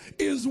to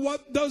is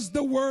what does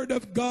the Word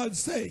of God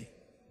say?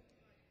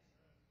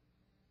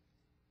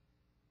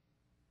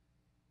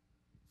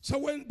 So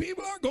when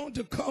people are going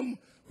to come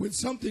with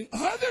something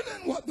other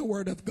than what the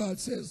Word of God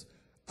says,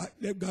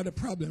 they've got a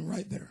problem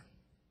right there.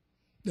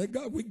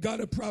 We got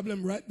a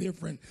problem right there,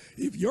 friend.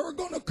 If you're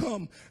going to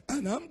come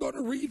and I'm going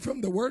to read from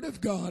the Word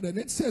of God and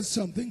it says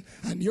something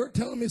and you're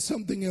telling me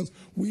something else,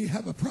 we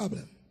have a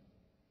problem.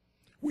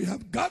 We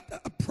have got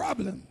a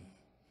problem.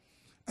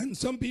 And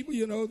some people,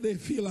 they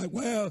feel like,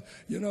 well,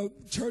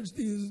 church,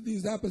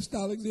 these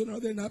apostolics,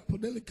 they're not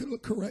politically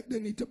correct. They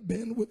need to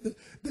bend with the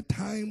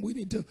time. We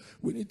need to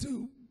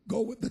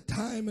go with the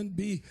time and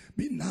be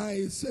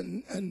nice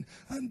and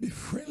be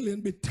friendly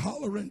and be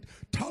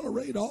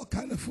tolerate all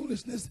kind of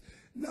foolishness.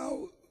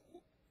 Now,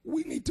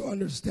 we need to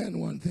understand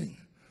one thing.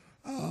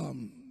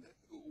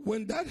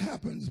 When that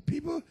happens,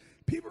 people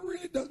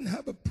really doesn't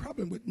have a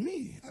problem with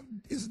me.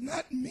 It's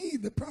not me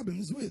the problem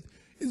is with,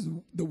 it's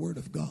the Word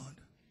of God.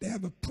 They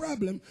have a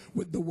problem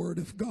with the Word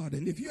of God.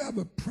 And if you have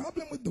a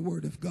problem with the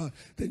Word of God,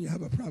 then you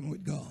have a problem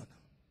with God.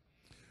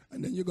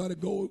 And then you got to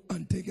go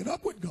and take it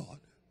up with God.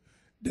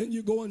 Then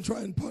you go and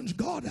try and punch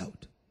God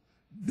out.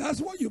 That's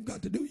what you've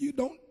got to do. You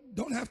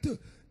don't have to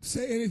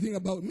say anything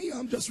about me.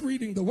 I'm just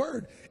reading the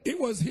Word. It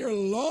was here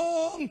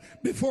long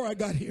before I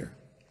got here.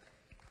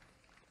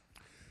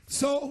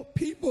 So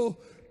people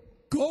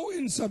go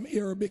in some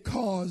error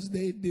because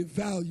they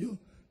devalue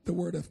the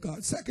Word of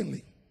God.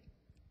 Secondly,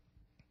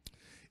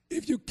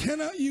 if you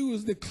cannot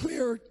use the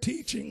clear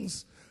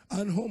teachings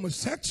on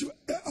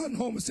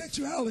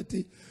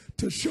homosexuality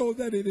to show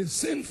that it is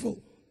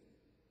sinful,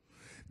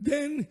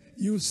 then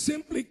you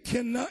simply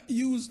cannot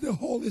use the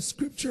Holy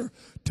Scripture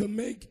to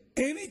make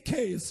any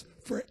case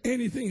for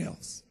anything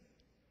else.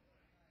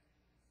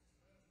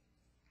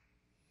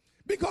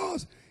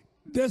 Because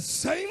the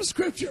same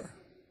Scripture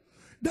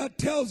that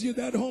tells you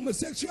that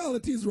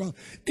homosexuality is wrong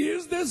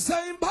is the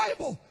same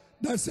Bible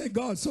that say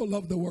God so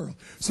loved the world.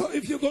 So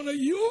if you're going to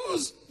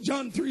use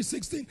John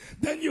 3:16,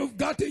 then you've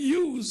got to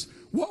use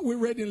what we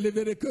read in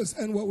Leviticus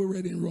and what we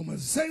read in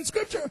Romans. Same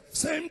Scripture,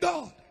 same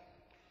God.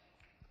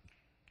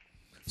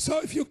 So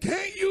if you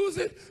can't use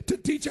it to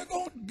teach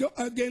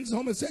against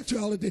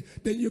homosexuality,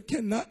 then you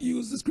cannot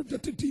use the scripture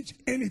to teach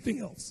anything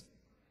else.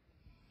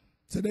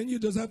 So then you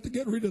just have to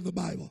get rid of the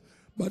Bible.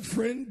 But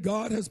friend,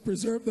 God has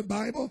preserved the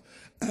Bible,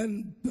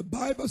 and the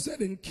Bible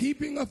said in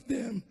keeping of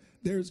them,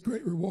 there is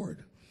great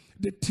reward.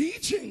 The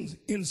teachings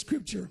in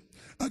scripture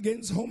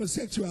against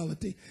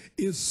homosexuality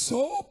is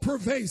so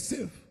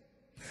pervasive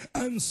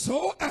and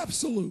so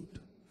absolute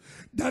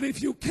that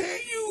if you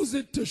can't use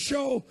it to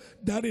show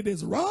that it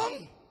is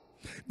wrong,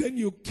 then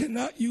you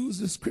cannot use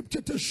the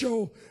scripture to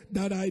show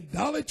that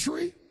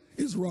idolatry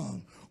is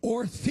wrong,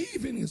 or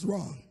thieving is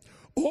wrong,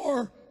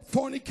 or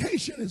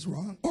fornication is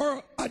wrong,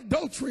 or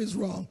adultery is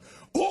wrong,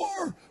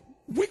 or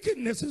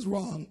wickedness is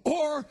wrong,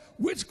 or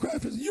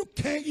witchcraft is. You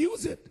can't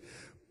use it.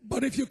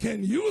 But if you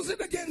can use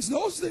it against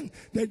those things,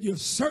 then you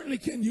certainly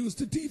can use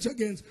to teach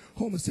against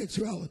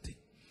homosexuality.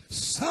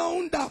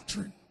 Sound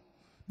doctrine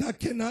that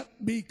cannot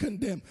be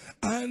condemned.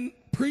 And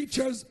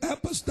preachers,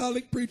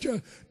 apostolic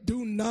preachers,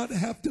 do not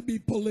have to be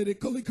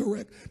politically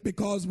correct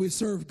because we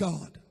serve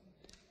God.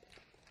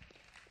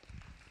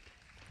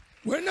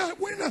 We're not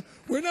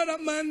a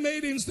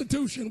man-made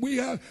institution.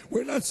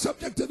 We're not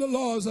subject to the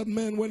laws of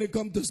men when it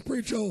comes to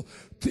spiritual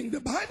things.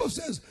 The Bible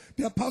says,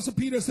 the Apostle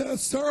Peter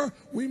says, sir,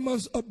 we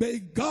must obey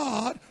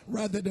God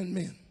rather than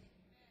men.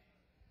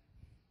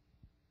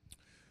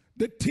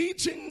 The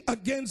teaching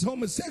against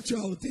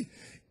homosexuality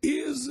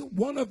is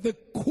one of the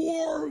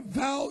core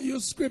value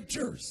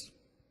scriptures.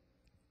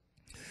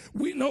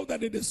 We know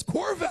that it is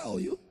core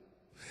value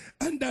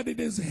and that it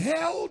is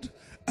held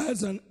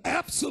as an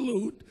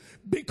absolute,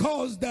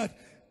 because that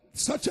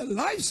such a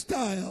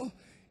lifestyle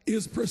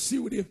is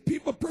pursued. If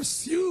people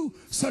pursue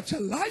such a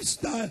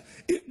lifestyle,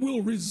 it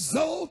will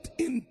result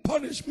in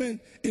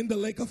punishment in the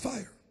lake of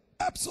fire.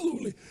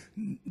 Absolutely.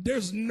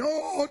 There's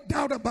no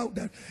doubt about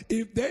that.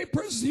 If they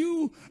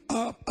pursue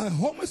a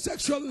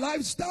homosexual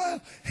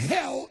lifestyle,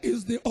 hell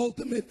is the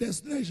ultimate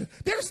destination.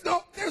 There's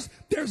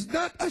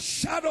not a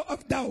shadow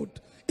of doubt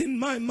in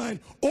my mind,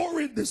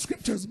 or in the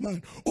scripture's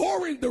mind,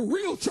 or in the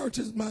real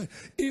church's mind.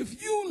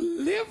 If you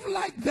live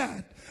like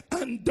that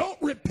and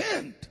don't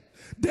repent,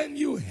 then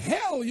you're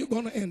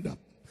going to end up.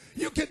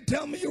 You can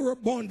tell me you were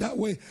born that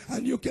way,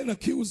 and you can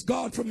accuse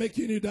God for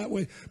making you that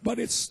way, but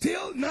it's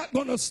still not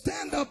going to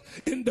stand up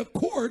in the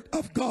court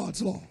of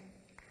God's law.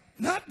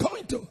 Not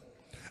going to.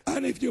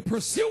 And if you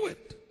pursue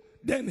it,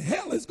 then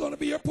hell is going to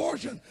be your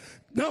portion.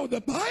 Now,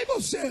 the Bible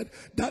said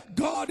that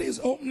God is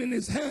opening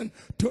his hand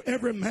to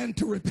every man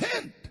to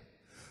repent,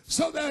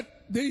 so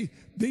that the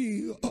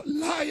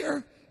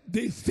liar,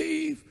 the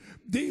thief,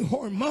 the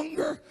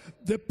whoremonger,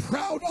 the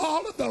proud,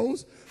 all of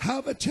those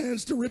have a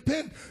chance to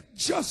repent,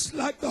 just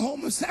like the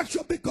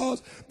homosexual,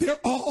 because they're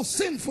all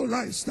sinful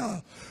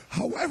lifestyle.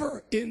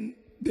 However, in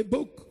the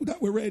book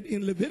that we read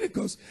in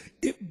Leviticus,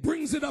 it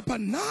brings it up a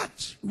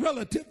notch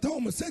relative to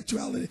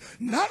homosexuality.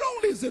 Not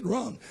only is it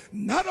wrong,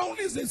 not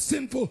only is it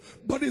sinful,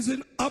 but it's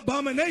an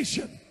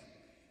abomination.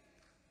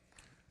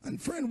 And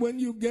friend, when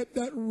you get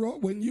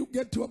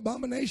to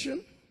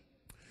abomination,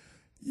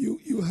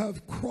 you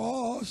have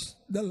crossed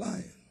the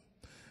line.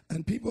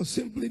 And people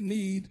simply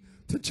need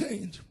to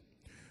change.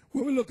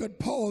 When we look at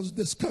Paul's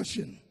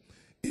discussion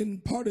in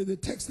part of the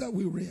text that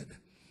we read,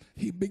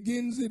 he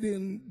begins it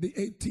in the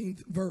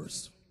 18th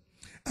verse.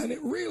 And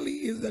it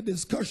really is a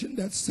discussion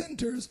that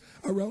centers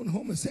around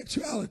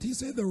homosexuality. He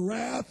said the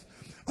wrath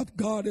of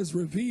God is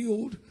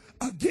revealed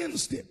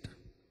against it.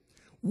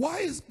 Why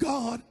is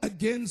God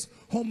against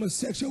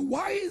homosexuality?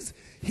 Why is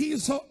he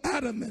so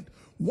adamant?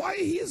 Why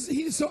is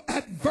he so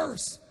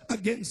adverse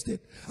against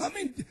it? I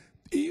mean,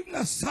 even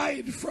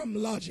aside from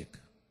logic,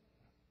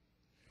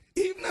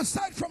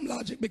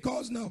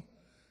 because now,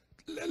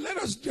 let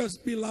us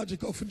just be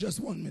logical for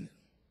just 1 minute.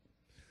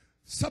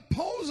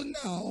 Suppose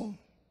now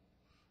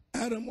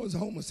Adam was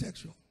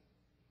homosexual.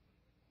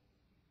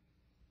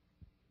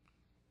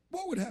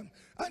 What would happen?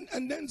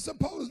 And then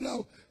suppose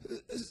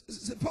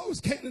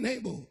Cain and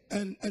Abel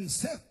and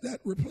Seth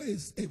that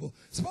replaced Abel,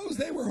 suppose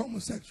they were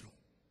homosexual.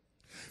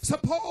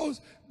 Suppose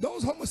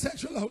those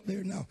homosexuals out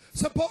there now,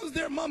 suppose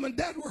their mom and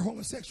dad were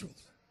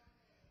homosexuals.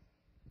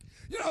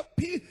 You know,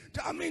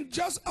 I mean,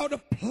 just out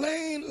of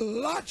plain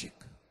logic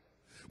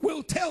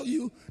will tell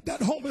you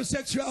that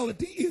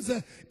homosexuality is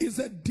a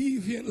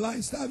deviant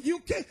lifestyle. You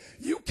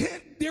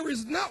can't, there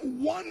is not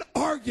one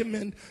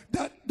argument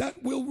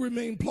that will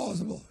remain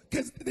plausible,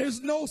 because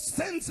there's no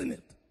sense in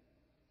it.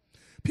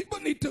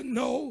 People need to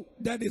know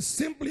that it's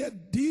simply a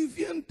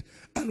deviant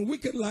and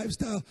wicked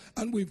lifestyle,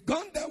 and we've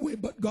gone that way,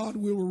 but God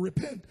will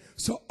repent.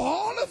 So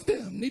all of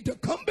them need to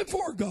come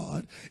before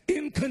God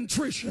in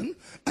contrition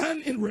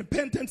and in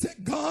repentance. Say,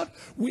 God,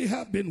 we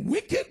have been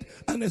wicked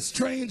and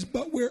estranged,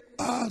 but we're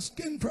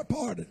asking for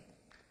pardon.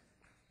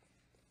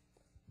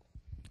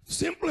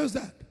 Simple as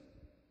that.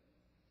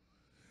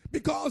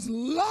 Because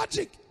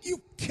logic,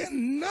 you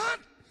cannot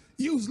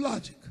use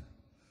logic.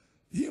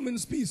 Human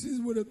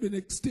species would have been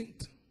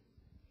extinct.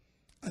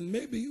 And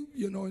maybe,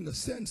 you know, in a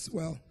sense,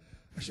 well,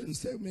 I shouldn't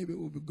say maybe it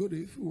would be good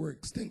if we were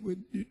extinct.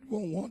 You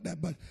won't want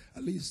that, but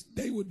at least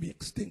they would be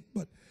extinct.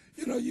 But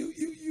you know,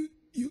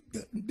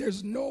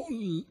 there's no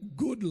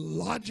good,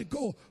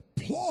 logical,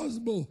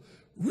 plausible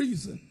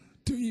reason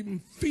to even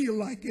feel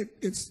like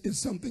it's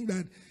something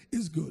that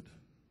is good,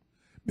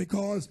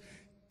 because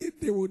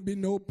there would be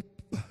no.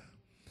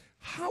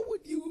 How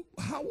would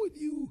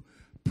you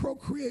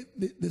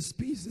procreate the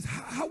species?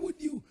 How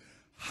would you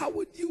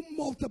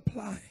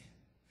multiply?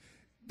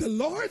 The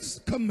Lord's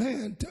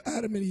command to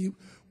Adam and Eve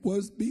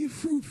was be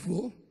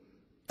fruitful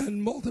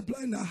and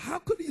multiply. Now, how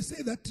could he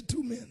say that to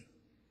two men?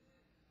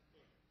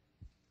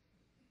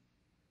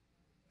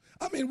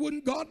 I mean,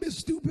 wouldn't God be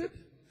stupid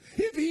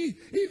if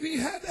he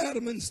had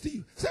Adam and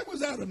Steve? Say it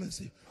was Adam and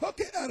Steve.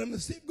 Okay, Adam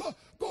and Steve,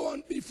 go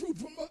on, be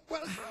fruitful.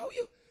 Well,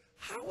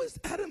 how is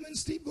Adam and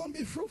Steve going to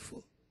be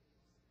fruitful?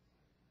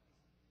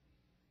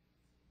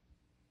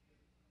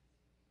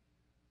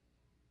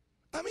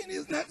 I mean,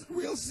 isn't that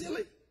real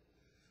silly?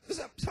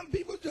 Some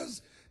people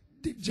just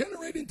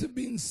degenerate into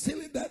being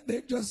silly that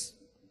they're just,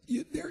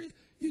 you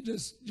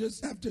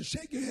just have to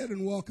shake your head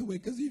and walk away,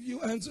 because if you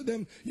answer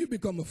them, you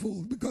become a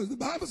fool. Because the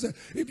Bible says,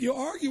 if you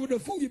argue with a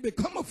fool, you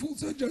become a fool.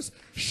 So just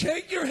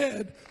shake your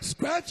head,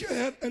 scratch your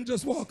head, and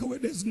just walk away.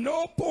 There's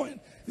no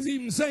point in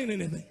even saying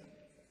anything.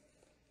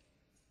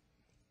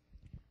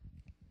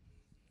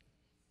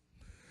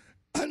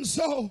 And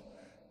so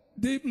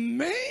the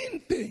main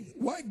thing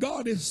why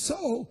God is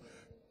so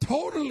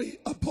totally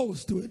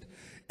opposed to it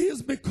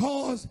is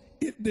because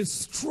it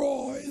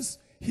destroys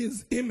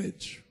his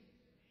image.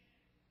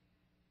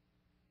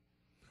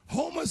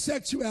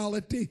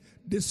 Homosexuality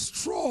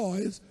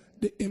destroys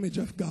the image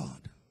of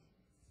God.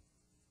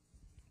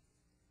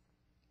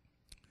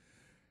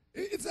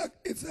 It's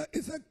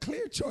a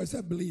clear choice,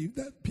 I believe,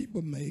 that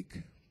people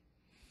make.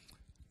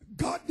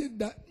 God did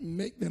not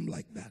make them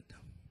like that.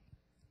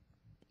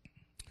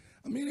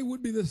 I mean, it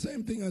would be the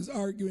same thing as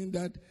arguing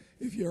that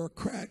if you're a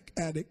crack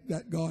addict,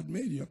 that God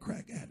made you a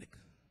crack addict.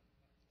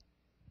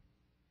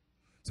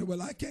 So,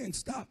 well, I can't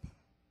stop.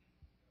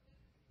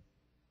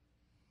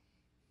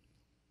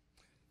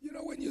 You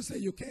know, when you say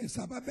you can't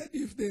stop, I bet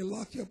if they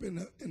lock you up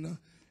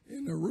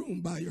in a room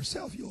by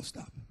yourself, you'll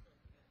stop.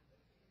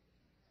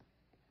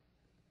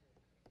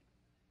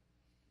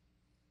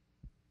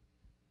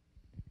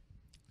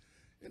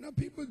 You know,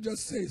 people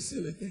just say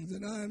silly things,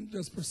 and I'm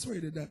just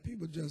persuaded that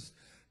people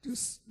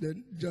they're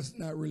just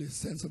not really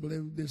sensible.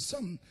 There's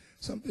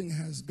something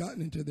has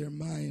gotten into their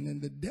mind,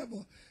 and the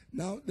devil.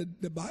 Now,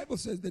 the Bible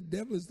says the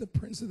devil is the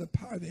prince of the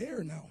power of the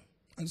air now.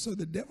 And so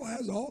the devil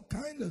has all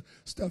kind of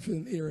stuff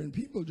in the air, and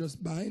people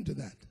just buy into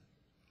that.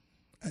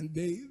 And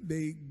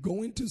they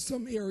go into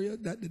some area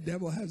that the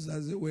devil has,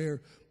 as it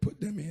were,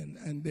 put them in,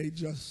 and they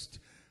just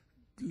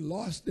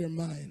lost their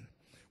mind.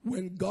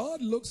 When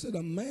God looks at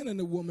a man and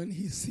a woman,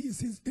 he sees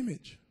his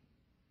image.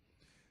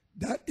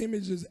 That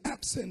image is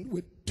absent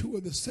with two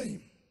of the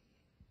same.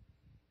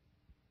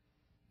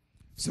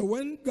 So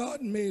when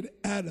God made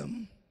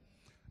Adam,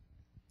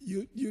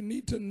 you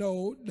need to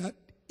know that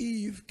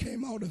Eve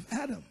came out of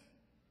Adam.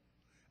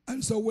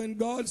 And so when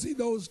God sees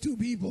those two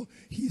people,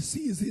 he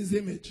sees his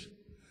image,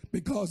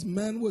 because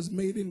man was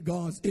made in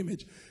God's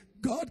image.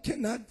 God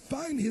cannot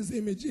find his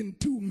image in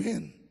two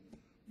men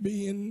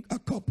being a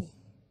couple.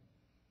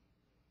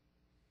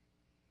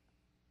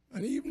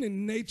 And even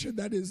in nature,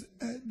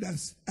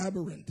 that's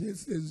aberrant.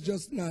 It's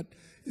just not.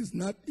 It's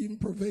not even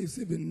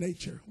pervasive in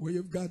nature, where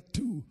you've got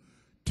two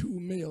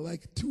male,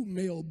 like two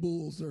male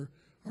bulls, or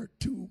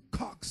two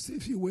cocks,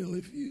 if you will,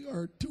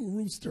 or two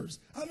roosters.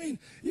 I mean,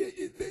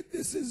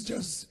 this is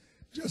just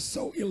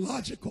so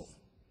illogical.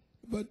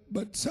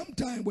 But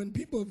sometimes when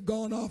people have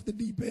gone off the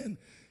deep end,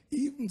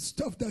 even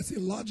stuff that's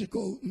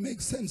illogical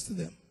makes sense to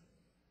them.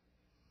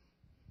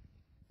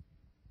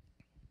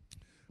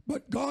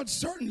 But God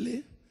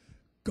certainly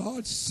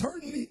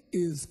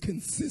is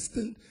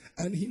consistent,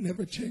 and he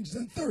never changes.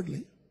 And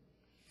thirdly,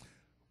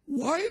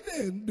 why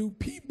then do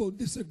people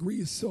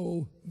disagree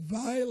so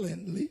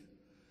violently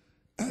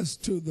as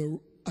to the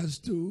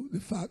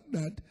fact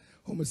that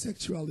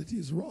homosexuality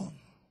is wrong?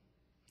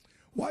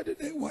 Why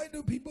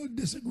do people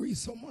disagree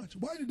so much?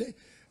 Why do they,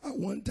 at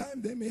one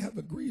time they may have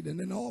agreed, and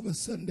then all of a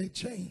sudden they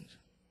change?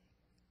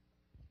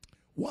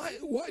 Why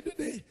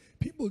do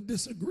people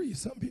disagree?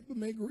 Some people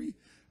may agree.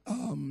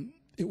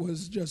 It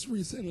was just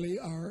recently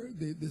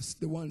the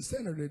one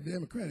senator, the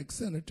Democratic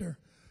senator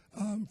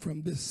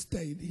from this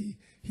state,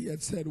 he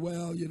had said,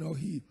 well, you know,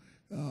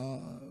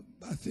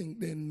 I think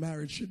then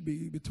marriage should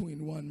be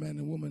between one man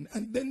and woman.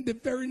 And then the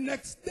very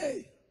next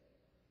day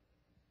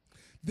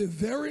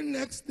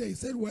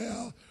said,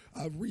 well,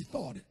 I've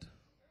rethought it.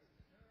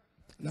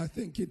 And I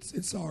think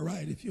it's all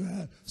right if you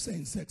have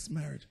same-sex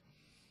marriage.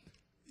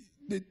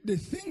 The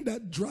thing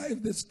that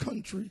drives this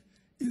country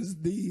is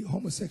the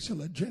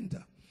homosexual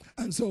agenda.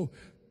 And so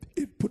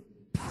it put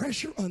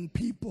pressure on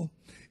people.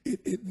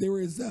 There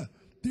is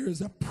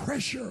a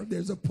pressure,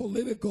 there's a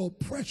political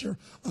pressure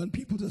on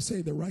people to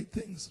say the right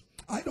things.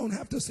 I don't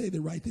have to say the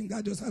right thing.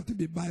 I just have to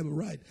be Bible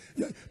right.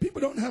 Yeah, people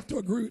don't have to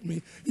agree with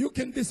me. You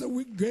can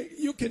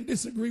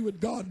disagree with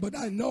God, but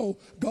I know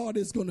God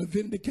is going to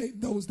vindicate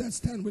those that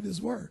stand with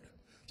his word.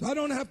 So I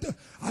don't have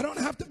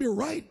to be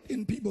right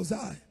in people's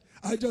eye.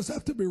 I just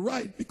have to be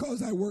right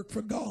because I work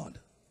for God.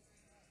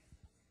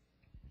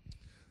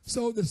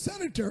 So the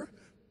senator,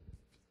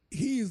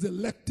 he is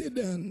elected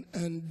and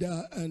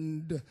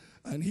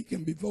he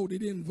can be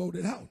voted in,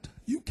 voted out.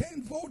 You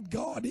can't vote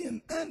God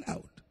in and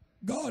out.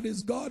 God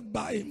is God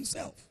by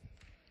himself.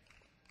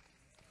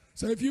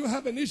 So if you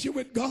have an issue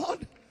with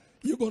God,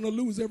 you're going to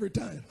lose every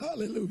time.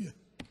 Hallelujah.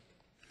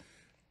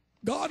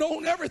 God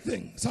owns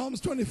everything. Psalms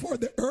 24,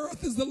 the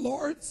earth is the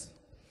Lord's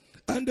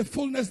and the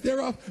fullness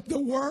thereof, the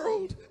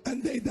world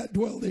and they that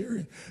dwell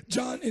therein.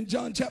 In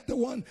John chapter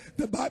 1,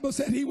 the Bible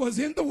said he was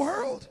in the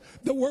world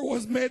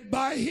was made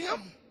by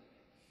him.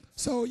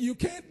 So you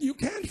can't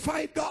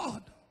fight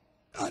God.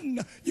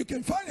 And you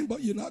can fight him,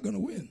 but you're not going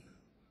to win.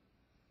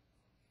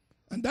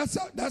 And that's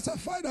a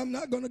fight I'm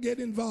not going to get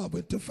involved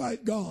with, to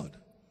fight God,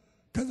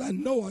 because I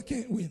know I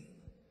can't win.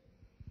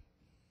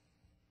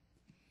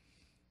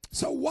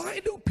 So why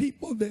do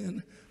people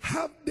then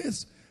have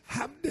this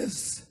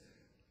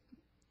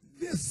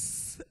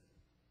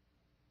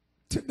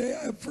today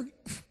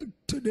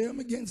I'm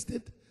against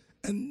it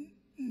and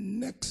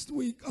next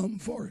week I'm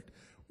for it?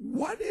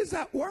 What is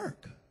at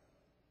work?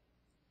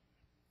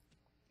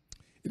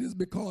 It is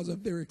because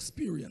of their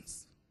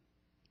experience.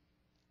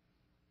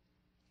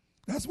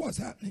 That's what's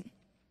happening.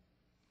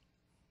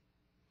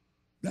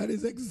 That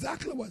is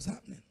exactly what's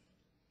happening.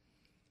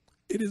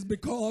 It is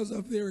because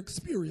of their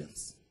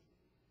experience.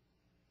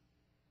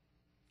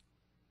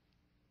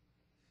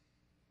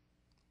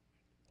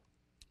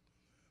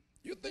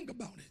 You think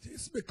about it.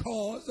 It's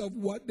because of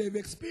what they've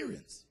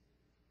experienced.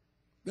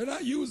 They're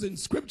not using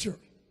scripture.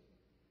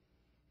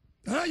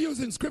 They're not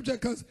using scripture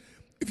because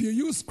if you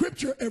use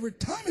scripture every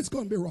time, it's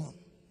going to be wrong.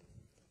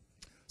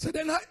 So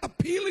they're not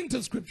appealing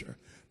to scripture.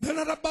 They're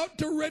not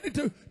ready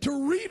to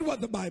read what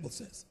the Bible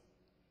says.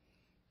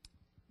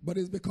 But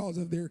it's because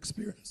of their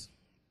experience.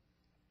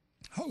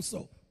 How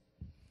so?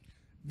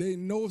 They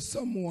know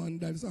someone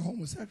that is a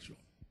homosexual.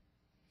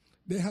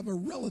 They have a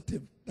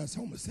relative that's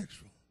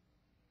homosexual.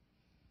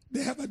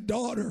 They have a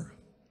daughter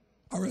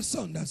or a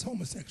son that's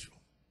homosexual.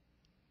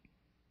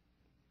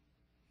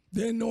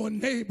 They know a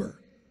neighbor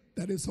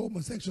that is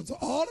homosexual. So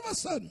all of a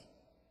sudden,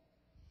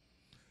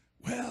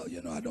 well,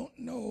 I don't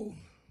know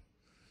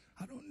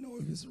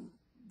if it's,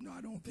 no,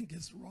 I don't think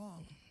it's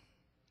wrong.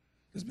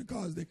 Just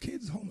because the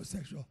kid's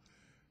homosexual.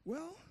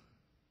 Well,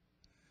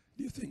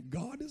 do you think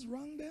God is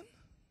wrong then?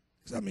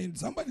 I mean,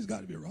 somebody's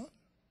got to be wrong.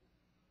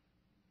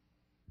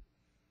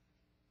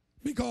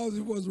 Because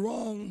it was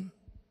wrong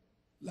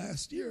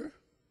last year.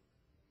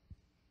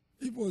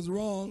 It was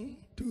wrong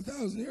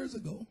 2,000 years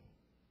ago.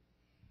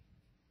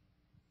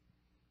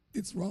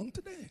 It's wrong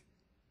today.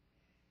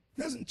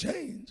 It doesn't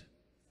change.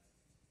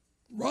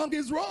 Wrong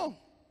is wrong.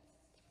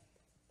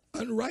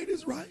 And right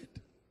is right.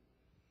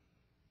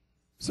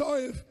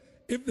 So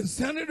if the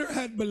senator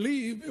had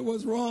believed it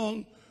was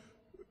wrong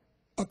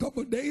a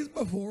couple of days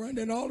before and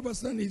then all of a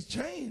sudden he's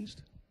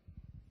changed,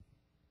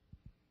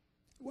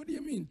 what do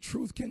you mean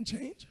truth can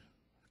change?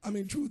 I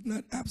mean, truth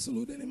not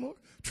absolute anymore.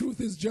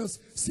 Truth is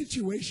just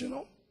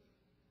situational.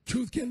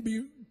 Truth can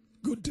be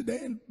good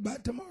today and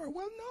bad tomorrow.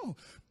 Well, no.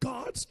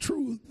 God's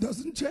truth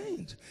doesn't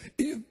change.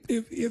 If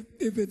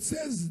it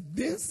says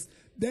this,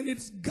 then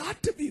it's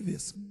got to be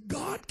this.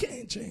 God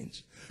can't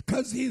change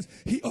because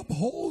he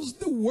upholds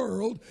the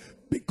world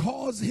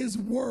because his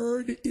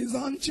word is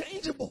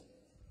unchangeable.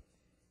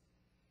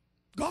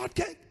 God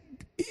can't,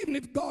 even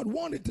if God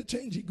wanted to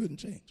change, he couldn't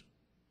change.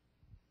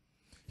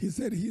 He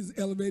said he's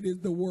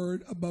elevated the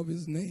word above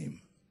his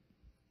name.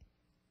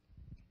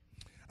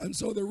 And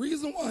so the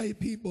reason why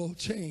people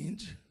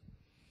change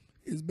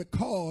is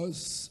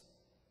because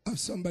of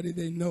somebody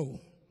they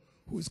know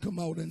who's come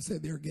out and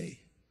said they're gay.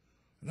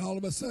 And all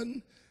of a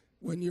sudden,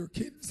 when your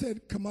kid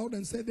said come out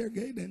and said they're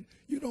gay, then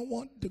you don't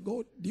want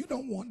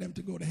them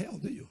to go to hell,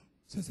 do you?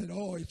 So I said,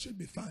 oh, it should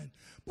be fine.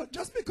 But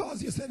just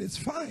because you said it's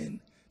fine,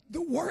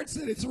 the word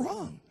said it's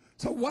wrong.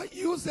 So what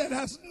you said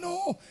has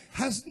no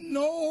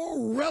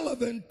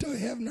relevance to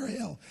heaven or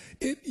hell.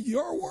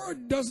 Your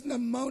word doesn't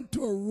amount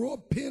to a raw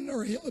pin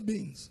or a hill of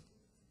beans.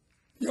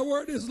 Your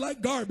word is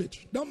like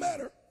garbage. Don't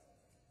matter.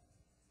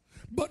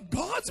 But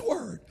God's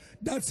word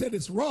that said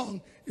it's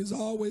wrong is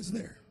always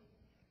there.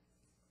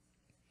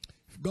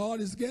 If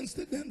God is against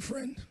it, then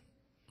friend,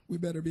 we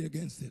better be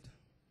against it.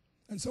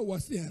 And so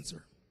what's the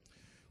answer?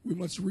 We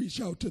must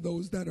reach out to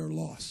those that are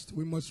lost.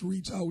 We must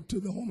reach out to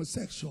the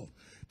homosexual.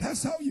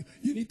 That's how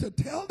you need to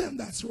tell them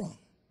that's wrong.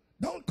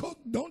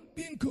 Don't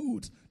be in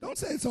coots. Don't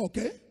say it's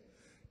okay.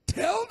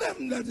 Tell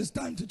them that it's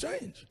time to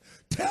change.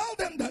 Tell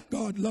them that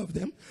God loved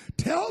them.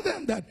 Tell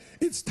them that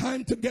it's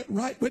time to get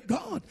right with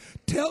God.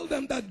 Tell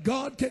them that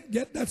God can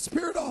get that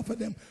spirit off of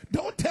them.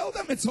 Don't tell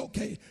them it's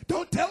okay.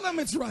 Don't tell them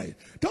it's right.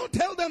 Don't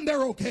tell them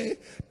they're okay.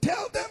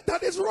 Tell them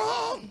that it's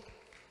wrong.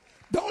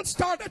 Don't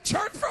start a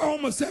church for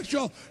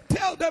homosexual.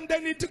 Tell them they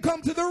need to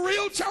come to the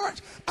real church.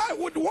 I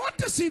would want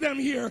to see them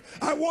here.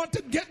 I want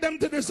to get them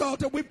to this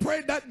altar. We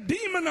pray that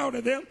demon out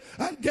of them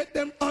and get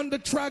them on the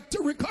track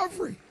to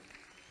recovery.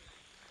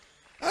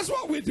 That's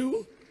what we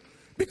do.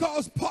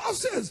 Because Paul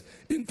says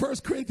in 1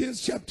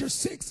 Corinthians chapter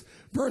 6,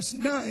 verse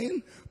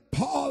 9,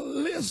 Paul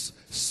lists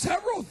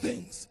several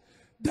things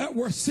that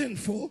were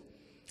sinful.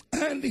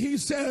 And he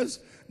says,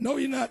 know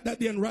ye not that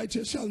the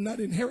unrighteous shall not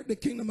inherit the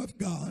kingdom of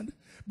God?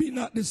 Be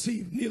not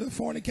deceived, neither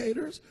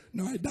fornicators,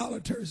 nor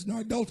idolaters,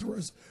 nor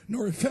adulterers,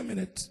 nor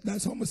effeminates,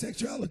 that's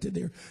homosexuality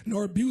there,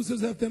 nor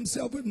abusers of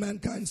themselves with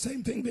mankind,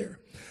 same thing there,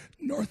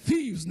 nor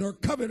thieves, nor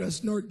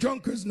covetous, nor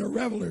drunkards, nor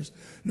revelers,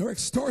 nor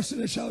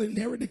extortioners shall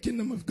inherit the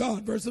kingdom of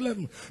God. Verse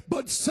 11,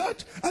 but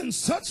such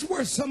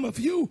were some of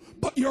you,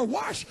 but you're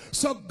washed.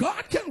 So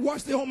God can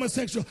wash the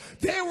homosexual.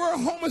 They were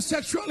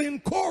homosexual in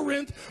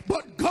Corinth,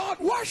 but God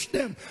washed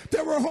them.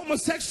 There were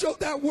homosexuals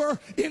that were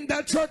in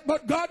that church,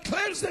 but God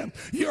cleansed them.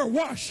 You're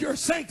washed, you're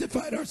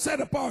sanctified, or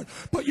set apart,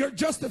 but you're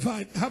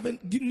justified, having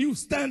new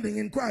standing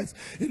in Christ,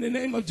 in the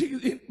name of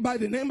Jesus, by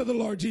the name of the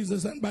Lord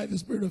Jesus, and by the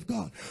Spirit of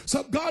God.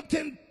 So God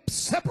can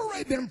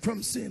separate them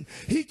from sin.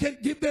 He can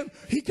give them,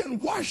 he can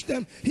wash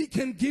them, he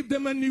can give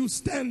them a new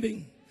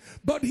standing.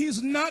 But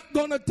he's not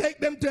going to take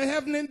them to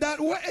heaven in that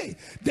way.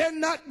 They're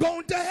not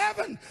going to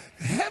heaven.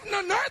 Heaven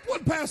and earth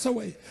would pass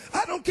away.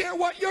 I don't care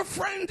what your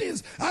friend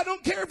is. I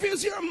don't care if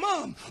it's your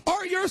mom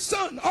or your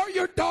son or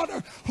your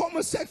daughter.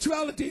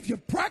 Homosexuality, if you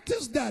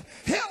practice that,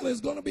 hell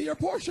is going to be your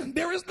portion.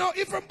 There is no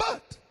if or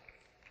but.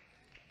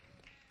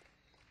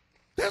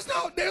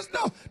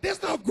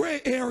 There's no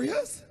gray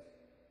areas.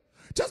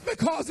 Just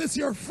because it's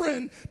your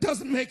friend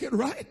doesn't make it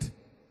right.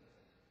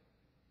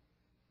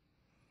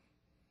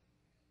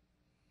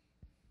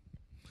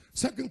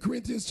 2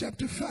 Corinthians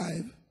chapter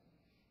 5,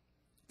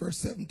 verse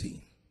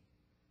 17.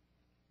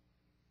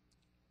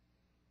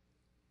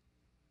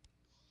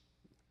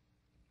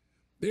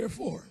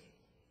 Therefore,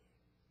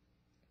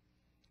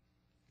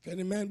 if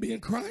any man be in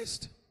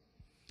Christ,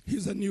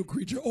 he's a new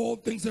creature. All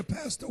things are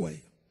passed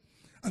away,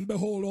 and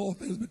behold, all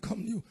things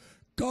become new.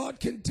 God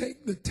can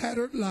take the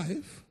tattered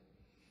life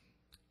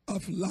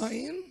of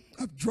lying,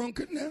 of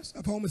drunkenness,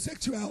 of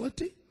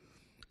homosexuality,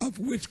 of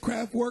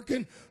witchcraft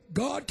working.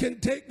 God can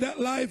take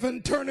that life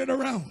and turn it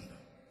around.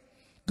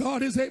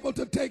 God is able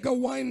to take a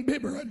wine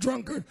bibber, a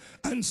drunkard,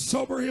 and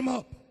sober him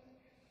up.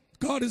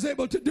 God is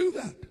able to do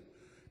that.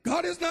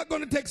 God is not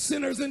going to take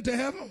sinners into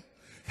heaven.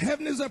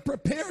 Heaven is a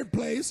prepared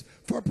place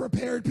for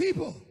prepared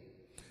people.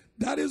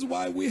 That is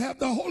why we have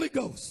the Holy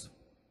Ghost.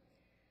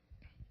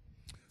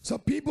 So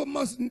people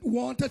must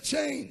want to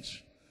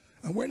change.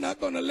 And we're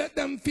not going to let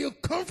them feel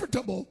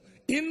comfortable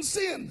in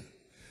sin.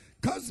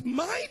 Because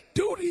my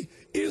duty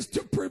is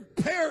to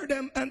prepare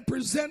them and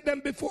present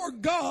them before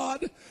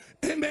God,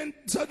 amen,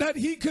 so that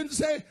he can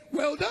say,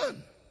 well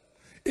done.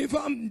 If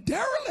I'm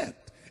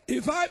derelict,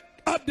 if I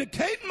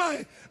abdicate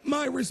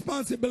my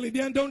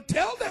responsibility and don't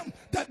tell them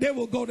that they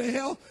will go to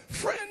hell,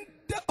 friend,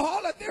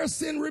 all of their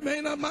sin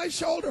remain on my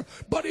shoulder.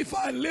 But if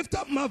I lift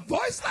up my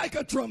voice like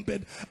a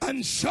trumpet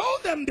and show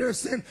them their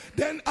sin,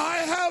 then I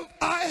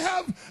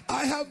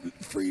have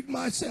freed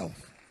myself.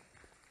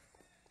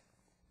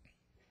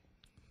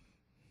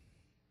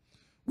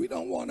 We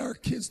don't want our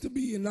kids to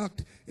be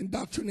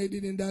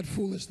indoctrinated in that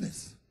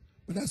foolishness.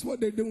 But that's what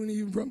they're doing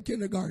even from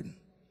kindergarten.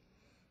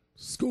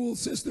 School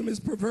system is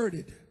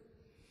perverted.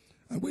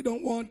 And we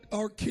don't want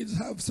our kids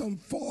to have some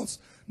false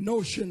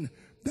notion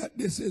that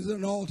this is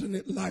an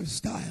alternate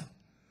lifestyle.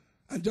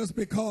 And just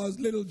because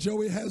little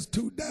Joey has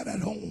 2 dads at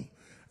home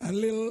and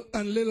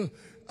little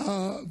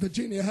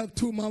Virginia have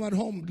 2 moms at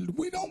home,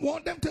 we don't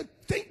want them to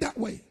think that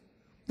way.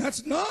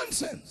 That's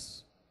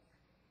nonsense.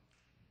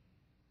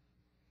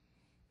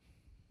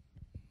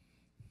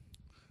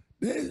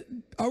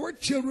 Our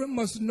children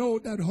must know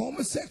that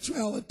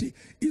homosexuality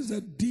is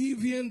a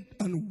deviant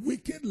and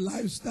wicked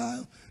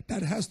lifestyle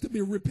that has to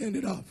be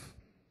repented of.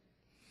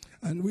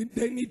 And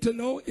they need to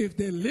know if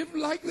they live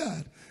like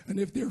that, and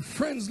if their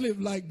friends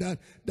live like that,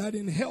 that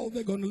in hell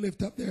they're going to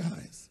lift up their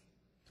eyes.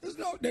 There's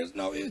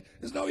no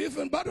if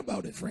and but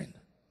about it, friend.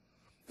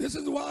 This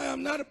is why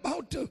I'm not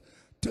about to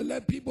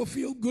let people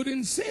feel good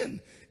in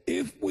sin.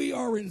 If we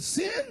are in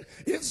sin,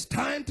 it's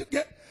time to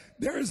get.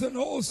 There is an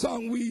old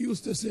song we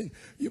used to sing.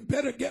 You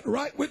better get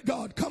right with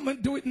God. Come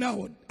and do it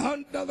now.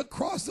 Under the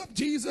cross of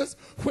Jesus,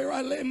 where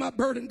I lay my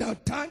burden down.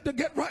 Time to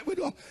get right with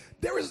God.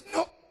 There is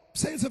no,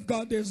 saints of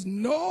God, there's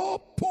no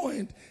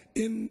point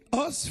in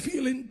us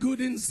feeling good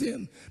in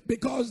sin,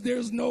 because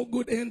there's no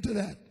good end to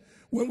that.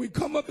 When we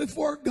come up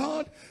before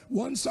God,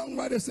 one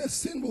songwriter says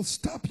sin will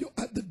stop you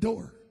at the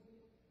door.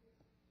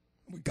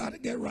 We got to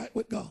get right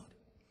with God.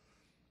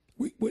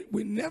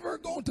 We're never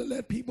going to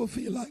let people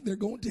feel like they're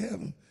going to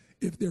heaven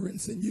if they're in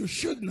sin. You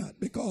should not,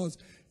 because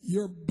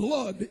your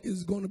blood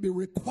is going to be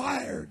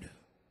required.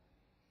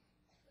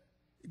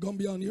 It's going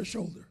to be on your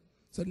shoulder.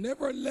 So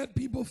never let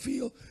people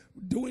feel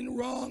doing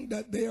wrong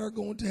that they are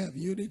going to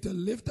heaven. You need to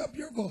lift up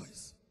your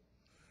voice.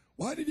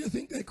 Why did you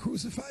think they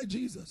crucified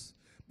Jesus?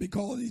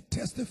 Because he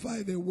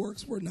testified their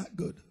works were not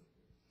good.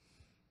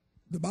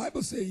 The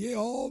Bible says, yea,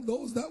 all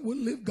those that will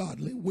live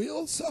godly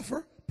will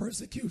suffer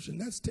persecution.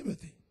 That's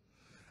Timothy.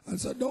 And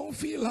so don't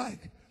feel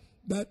like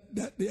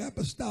that the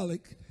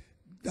apostolic,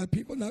 that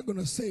people are not going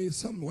to say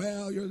something,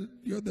 well,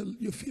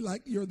 you feel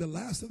like you're the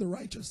last of the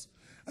righteous.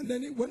 And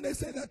then when they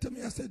say that to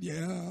me, I said,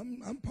 yeah,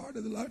 I'm part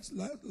of the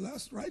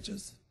last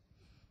righteous.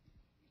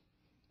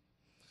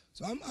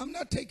 So I'm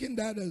not taking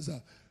that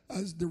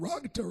as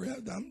derogatory.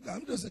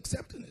 I'm just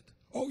accepting it.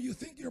 Oh, you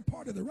think you're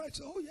part of the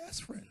righteous? Oh,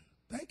 yes, friend.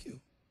 Thank you.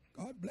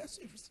 God bless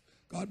you.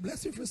 God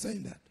bless you for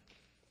saying that.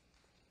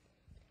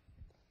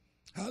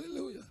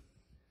 Hallelujah.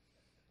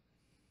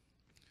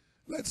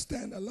 Let's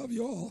stand. I love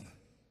you all.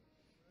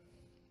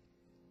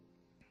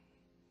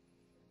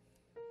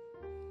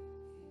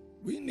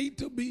 We need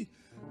to be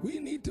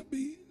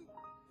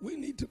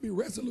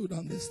resolute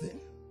on this thing.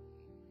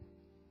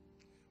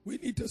 We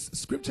need to,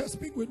 Scripture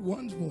speak with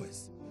one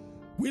voice.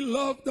 We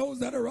love those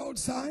that are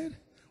outside.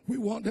 We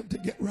want them to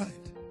get right.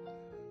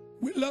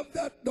 We love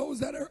those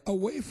that are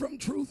away from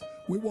truth.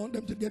 We want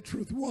them to get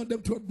truth. We want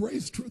them to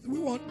embrace truth. We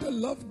want to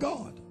love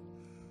God.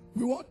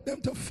 We want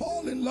them to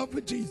fall in love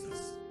with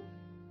Jesus.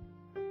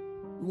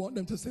 We want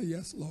them to say,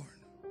 yes, Lord.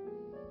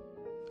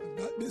 I've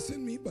got this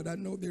in me, but I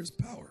know there's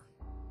power.